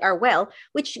society are well,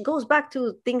 which goes back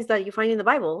to things that you find in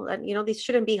the Bible, and you know, this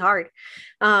shouldn't be hard.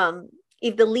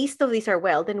 If the least of these are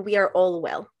well, then we are all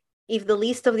well. If the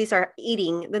least of these are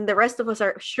eating, then the rest of us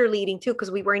are surely eating too,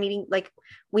 because we weren't eating, like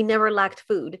we never lacked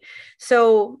food.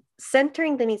 So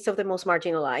centering the needs of the most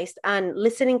marginalized and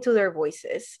listening to their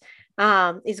voices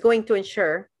is going to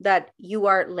ensure that you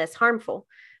are less harmful.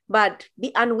 But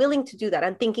be unwilling to do that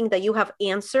and thinking that you have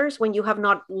answers when you have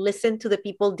not listened to the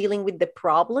people dealing with the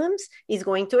problems is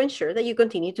going to ensure that you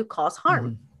continue to cause harm.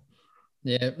 Mm-hmm.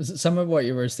 Yeah, some of what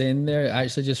you were saying there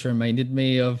actually just reminded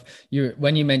me of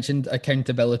when you mentioned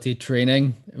accountability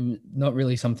training. Not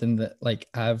really something that like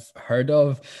I've heard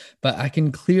of, but I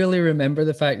can clearly remember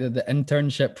the fact that the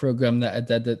internship program that I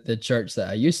did at the church that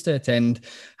I used to attend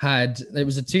it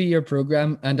was a 2-year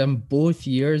program, and on both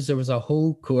years there was a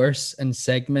whole course and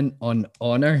segment on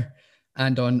honor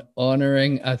and on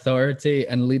honoring authority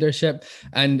and leadership.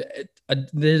 And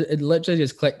it literally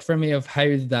just clicked for me of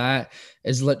how that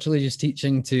is literally just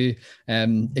teaching to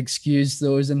excuse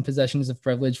those in positions of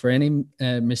privilege for any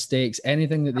mistakes,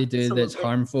 anything that they do Absolutely. That's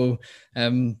harmful.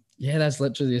 Yeah, that's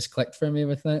literally just clicked for me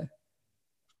with that.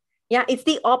 Yeah, it's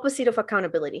the opposite of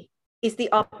accountability. Is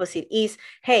the opposite is,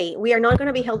 hey, we are not going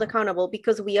to be held accountable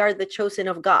because we are the chosen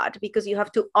of God, because you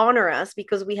have to honor us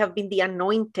because we have been the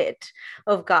anointed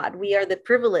of God. We are the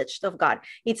privileged of God.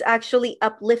 It's actually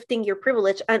uplifting your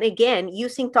privilege. And again,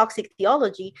 using toxic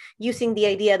theology, using the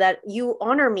idea that you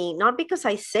honor me, not because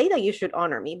I say that you should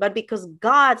honor me, but because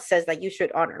God says that you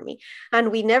should honor me. And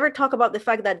we never talk about the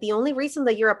fact that the only reason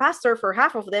that you're a pastor for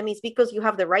half of them is because you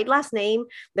have the right last name,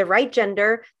 the right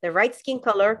gender, the right skin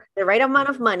color, the right amount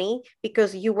of money,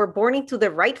 because you were born into the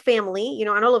right family, you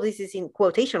know, and all of this is in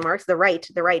quotation marks, the right.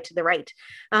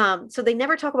 So they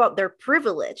never talk about their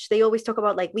privilege. They always talk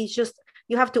about like,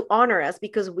 you have to honor us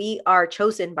because we are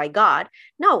chosen by God.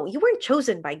 No, you weren't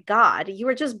chosen by God. You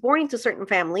were just born into certain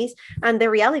families. And the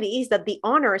reality is that the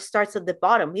honor starts at the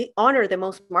bottom. We honor the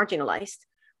most marginalized,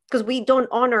 because we don't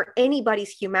honor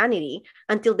anybody's humanity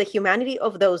until the humanity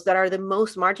of those that are the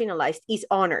most marginalized is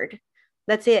honored.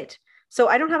 That's it. So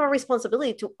I don't have a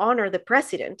responsibility to honor the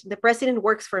president. The president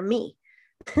works for me,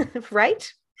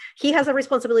 right? He has a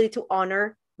responsibility to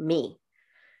honor me.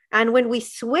 And when we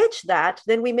switch that,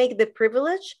 then we make the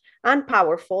privileged and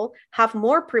powerful have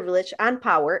more privilege and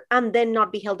power and then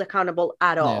not be held accountable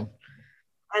at all.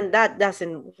 Yeah. And that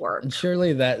doesn't work. And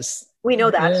surely we know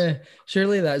that. Yeah,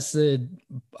 surely that's a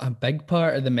big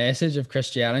part of the message of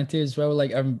Christianity as well.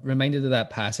 Like I'm reminded of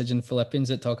that passage in Philippians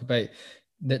that talks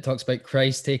about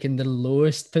Christ taking the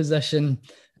lowest position.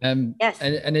 Yes.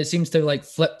 And it seems to like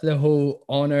flip the whole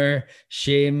honor,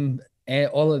 shame,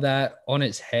 all of that on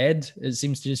its head. It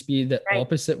seems to just be the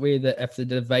opposite way, that if the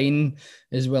divine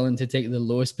is willing to take the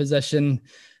lowest position,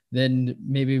 then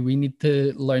maybe we need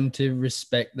to learn to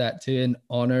respect that too and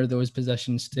honor those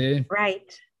positions too.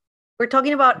 Right. We're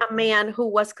talking about a man who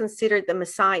was considered the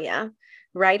Messiah,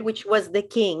 right? Which was the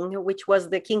king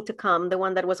to come, the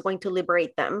one that was going to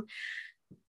liberate them.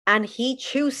 And he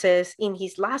chooses in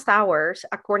his last hours,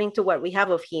 according to what we have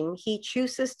of him, he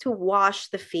chooses to wash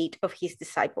the feet of his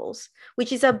disciples,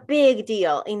 which is a big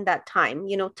deal in that time.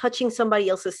 You know, touching somebody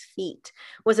else's feet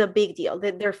was a big deal.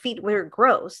 Their feet were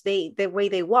gross. The way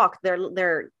they walked,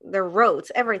 their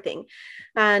roads, everything.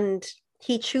 And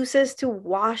he chooses to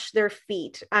wash their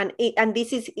feet. And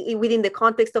this is within the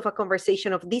context of a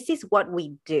conversation of this is what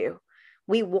we do.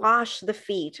 We wash the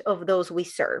feet of those we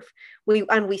serve. We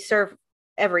serve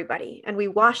everybody, and we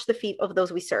wash the feet of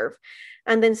those we serve.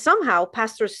 And then somehow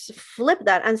pastors flip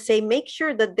that and say, make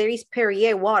sure that there is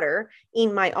Perrier water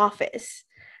in my office,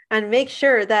 and make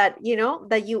sure that, you know,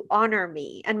 that you honor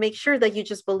me, and make sure that you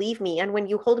just believe me. And when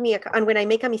you hold me, and when I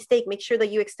make a mistake, make sure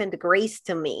that you extend grace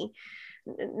to me.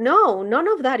 No, none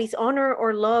of that is honor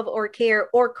or love or care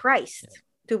or Christ,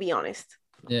 to be honest.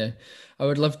 Yeah, I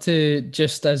would love to,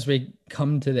 just as we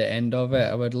come to the end of it,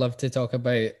 I would love to talk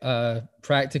about a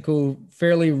practical,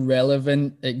 fairly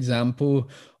relevant example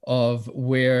of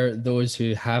where those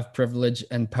who have privilege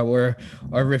and power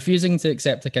are refusing to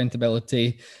accept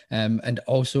accountability, and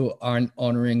also aren't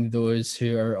honoring those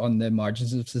who are on the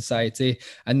margins of society.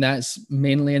 And that's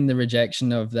mainly in the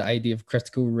rejection of the idea of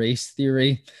critical race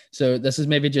theory. So this is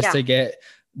maybe just to get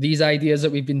these ideas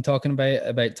that we've been talking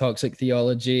about toxic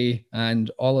theology and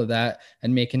all of that,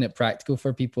 and making it practical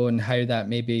for people and how that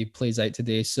maybe plays out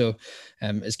today. So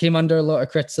it's came under a lot of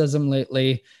criticism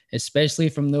lately, especially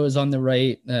from those on the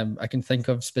right. I can think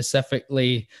of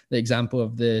specifically the example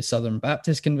of the Southern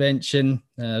Baptist Convention,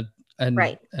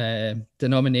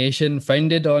 denomination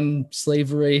founded on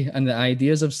slavery and the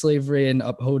ideas of slavery and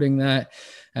upholding that.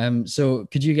 So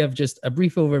could you give just a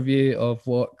brief overview of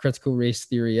what critical race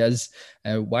theory is,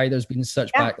 why there's been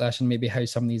such backlash, and maybe how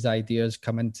some of these ideas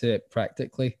come into it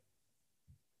practically?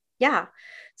 Yeah.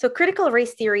 So critical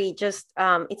race theory just,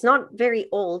 it's not very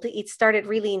old. It started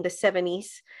really in the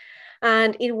 70s.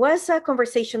 And it was a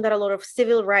conversation that a lot of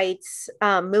civil rights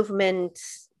movement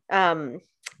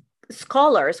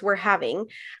scholars were having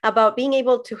about being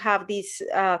able to have these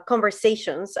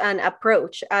conversations and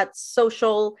approach at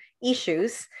social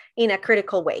issues in a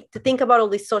critical way, to think about all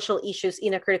these social issues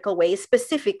in a critical way,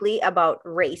 specifically about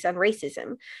race and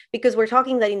racism, because we're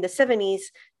talking that in the 70s,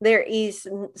 there is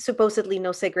supposedly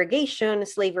no segregation.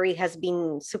 Slavery has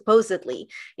been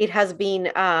it has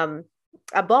been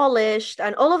abolished,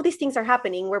 and all of these things are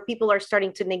happening where people are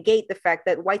starting to negate the fact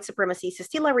that white supremacy is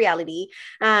still a reality,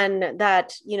 and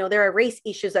that, you know, there are race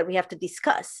issues that we have to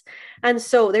discuss. And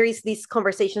so there is these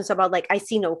conversations about, like, I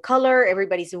see no color,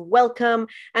 everybody's welcome.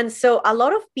 And so a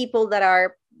lot of people that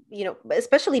are, you know,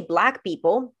 especially Black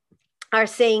people, are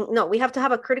saying, no, we have to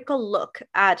have a critical look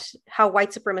at how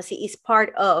white supremacy is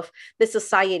part of the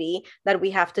society that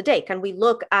we have today. Can we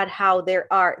look at how there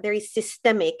is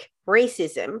systemic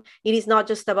racism? It is not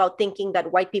just about thinking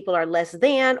that white people are less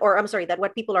than, or I'm sorry, that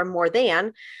white people are more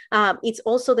than. It's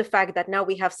also the fact that now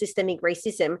we have systemic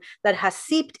racism that has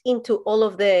seeped into all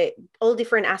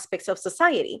different aspects of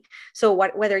society. So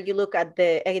whether you look at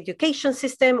the education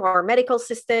system or medical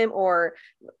system or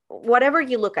whatever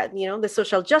you look at, you know, the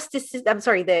social justice system,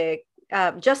 the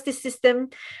justice system,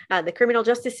 the criminal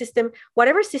justice system,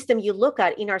 whatever system you look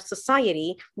at in our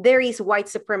society, there is white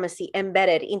supremacy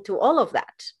embedded into all of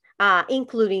that,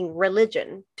 including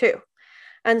religion too.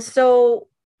 And so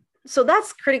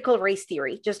that's critical race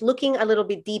theory, just looking a little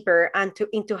bit deeper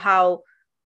into how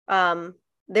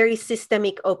there is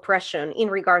systemic oppression in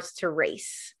regards to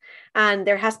race. And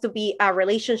there has to be a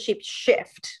relationship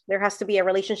shift. There has to be a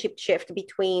relationship shift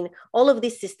between all of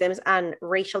these systems and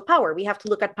racial power. We have to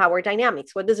look at power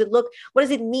dynamics. What does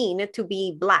it mean to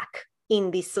be Black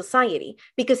in this society?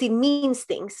 Because it means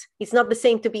things. It's not the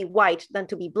same to be white than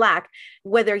to be Black,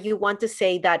 whether you want to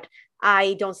say that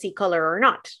I don't see color or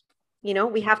not. You know,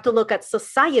 we have to look at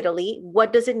societally,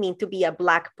 what does it mean to be a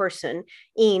Black person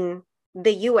in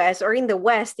the US or in the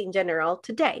West in general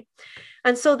today?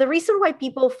 And so the reason why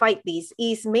people fight these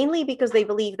is mainly because they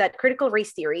believe that critical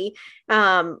race theory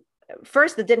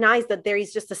first denies that there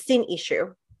is just a sin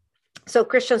issue. So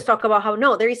Christians talk about how,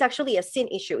 no, there is actually a sin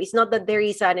issue. It's not that there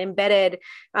is an embedded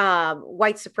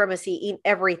white supremacy in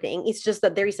everything. It's just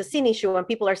that there is a sin issue and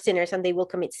people are sinners and they will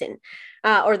commit sin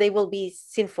or they will be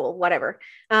sinful, whatever.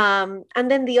 And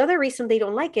then the other reason they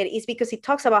don't like it is because it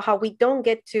talks about how we don't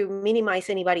get to minimize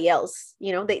anybody else.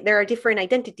 You know, there are different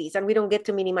identities and we don't get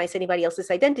to minimize anybody else's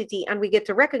identity. And we get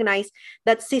to recognize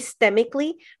that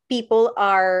systemically people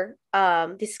are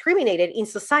discriminated in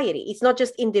society. It's not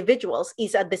just individuals,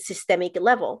 it's at the systemic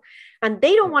level. And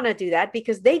they don't want to do that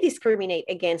because they discriminate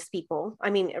against people. I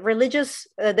mean,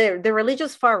 the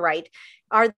religious far right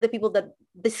are the people that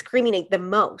discriminate the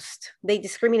most. They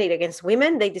discriminate against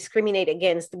women, they discriminate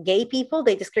against gay people,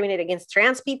 they discriminate against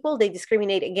trans people, they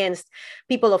discriminate against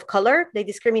people of color, they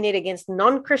discriminate against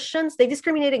non-Christians, they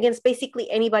discriminate against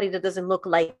basically anybody that doesn't look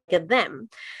like them.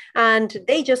 And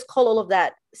they just call all of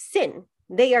that sin.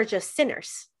 They are just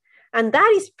sinners. And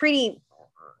that is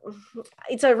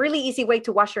it's a really easy way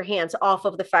to wash your hands off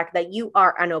of the fact that you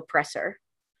are an oppressor,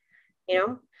 you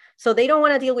know? So they don't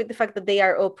want to deal with the fact that they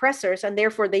are oppressors, and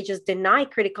therefore they just deny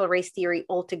critical race theory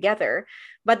altogether.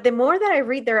 But the more that I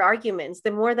read their arguments,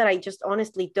 the more that I just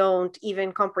honestly don't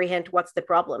even comprehend what's the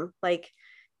problem. Like,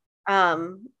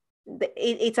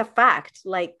 it's a fact.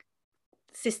 Like,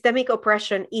 systemic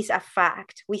oppression is a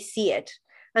fact. We see it.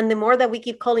 And the more that we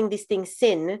keep calling these things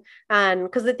sin, and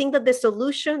because they think that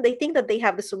they think that they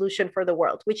have the solution for the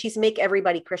world, which is make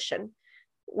everybody Christian.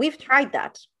 We've tried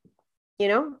that, you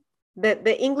know?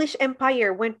 The English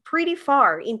Empire went pretty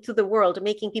far into the world,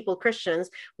 making people Christians,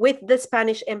 with the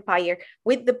Spanish Empire,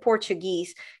 with the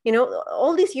Portuguese.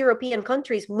 All these European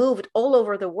countries moved all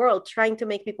over the world trying to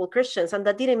make people Christians, and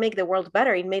that didn't make the world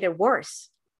better. It made it worse,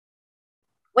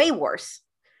 way worse.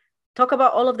 Talk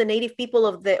about all of the native people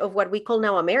of what we call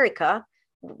now America.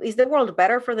 Is the world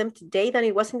better for them today than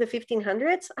it was in the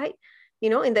 1500s?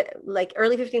 In the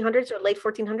early 1500s or late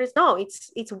 1400s? No,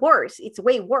 it's worse. It's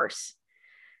way worse.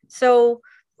 So,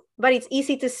 but it's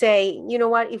easy to say, you know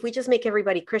what, if we just make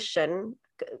everybody Christian.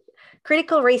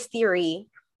 Critical race theory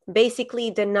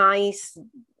basically denies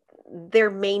their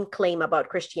main claim about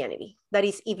Christianity. That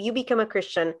is, if you become a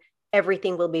Christian,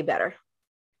 everything will be better.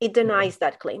 It denies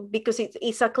that claim because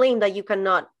it's a claim that you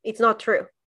cannot, it's not true.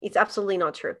 It's absolutely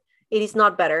not true. It is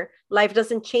not better. Life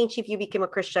doesn't change if you become a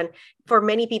Christian. For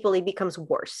many people, it becomes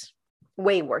worse,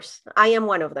 way worse. I am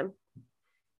one of them.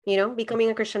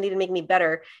 Becoming a Christian didn't make me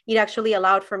better. It actually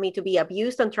allowed for me to be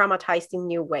abused and traumatized in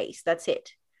new ways. That's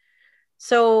it.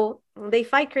 So they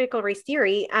fight critical race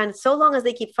theory. And so long as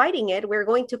they keep fighting it, we're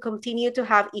going to continue to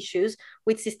have issues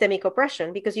with systemic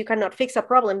oppression, because you cannot fix a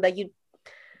problem that you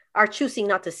are choosing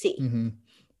not to see. Mm-hmm.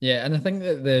 Yeah, and I think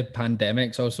that the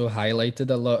pandemic's also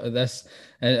highlighted a lot of this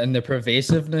and the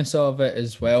pervasiveness of it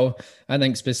as well. I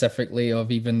think specifically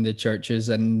of even the churches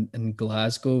in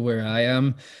Glasgow, where I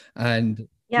am. And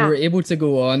we were able to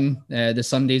go on the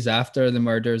Sundays after the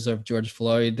murders of George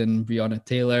Floyd and Breonna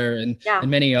Taylor and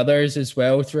many others as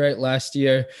well throughout last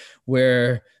year,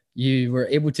 where you were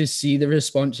able to see the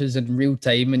responses in real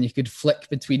time, and you could flick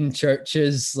between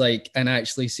churches and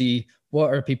actually see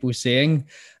what are people saying.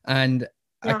 And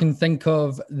I can think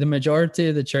of the majority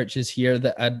of the churches here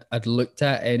that I'd looked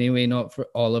at anyway, not for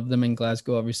all of them in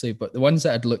Glasgow, obviously, but the ones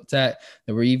that I'd looked at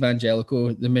that were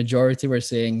evangelical, the majority were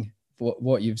saying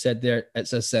what you've said there,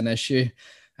 it's a sin issue.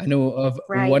 I know of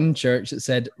one church that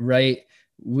said, right,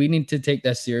 we need to take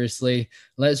this seriously.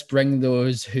 Let's bring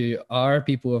those who are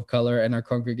people of color in our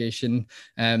congregation.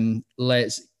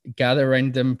 Let's gather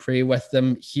around them, pray with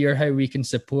them, hear how we can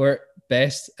support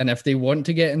best. And if they want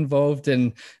to get involved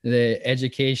in the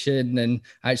education and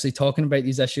actually talking about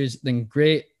these issues, then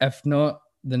great. If not,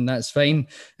 then that's fine.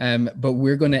 But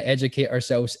we're going to educate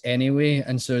ourselves anyway.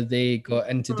 And so they got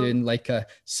into doing a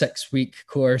 6-week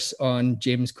course on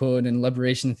James Cone and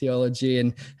liberation theology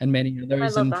and many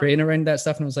others, and praying around that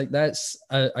stuff. And I was like, that's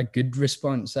a good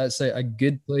response. That's a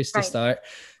good place to start.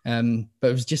 But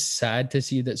it was just sad to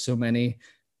see that so many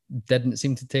didn't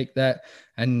seem to take that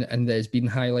and that it's been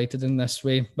highlighted in this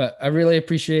way. But I really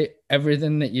appreciate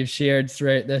everything that you've shared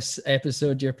throughout this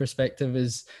episode. Your perspective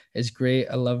is great.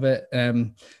 I love it.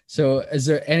 So is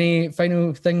there any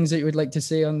final things that you would like to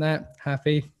say on that?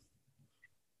 Happy?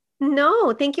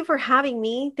 No, thank you for having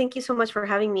me. Thank you so much for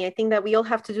having me. I think that we all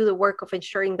have to do the work of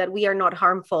ensuring that we are not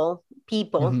harmful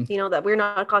people, that we're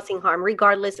not causing harm,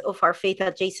 regardless of our faith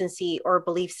adjacency or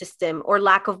belief system or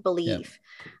lack of belief.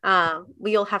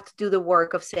 We all have to do the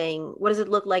work of saying, what does it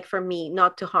look like for me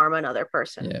not to harm another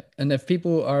person? Yeah. And if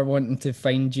people are wanting to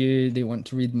find you, they want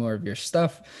to read more of your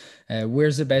stuff,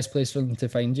 where's the best place for them to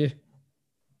find you?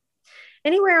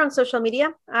 Anywhere on social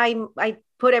media. I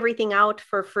put everything out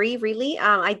for free, really.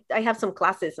 I have some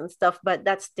classes and stuff, but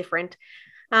that's different.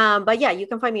 But yeah, you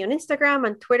can find me on Instagram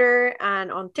and Twitter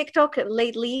and on TikTok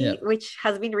lately, which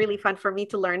has been really fun for me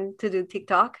to learn to do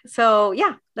TikTok. So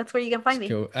yeah, that's where you can find me.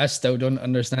 Cool. I still don't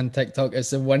understand TikTok. It's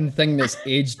the one thing that's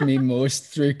aged me most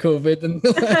through COVID in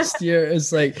the last year.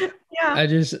 It's I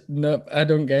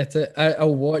don't get it.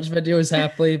 I'll watch videos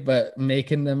happily, but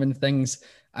making them and things,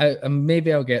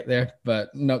 maybe I'll get there,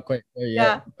 but not quite there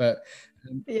yet. But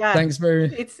thanks for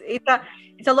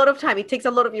it's a lot of time. It takes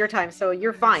a lot of your time, so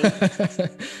you're fine.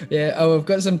 I've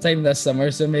got some time this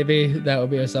summer, so maybe that'll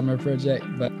be a summer project.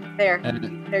 But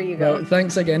there you go. Well,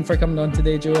 thanks again for coming on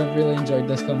today, Jo. I've really enjoyed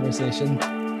this conversation.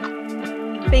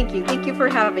 Thank you for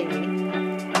having me.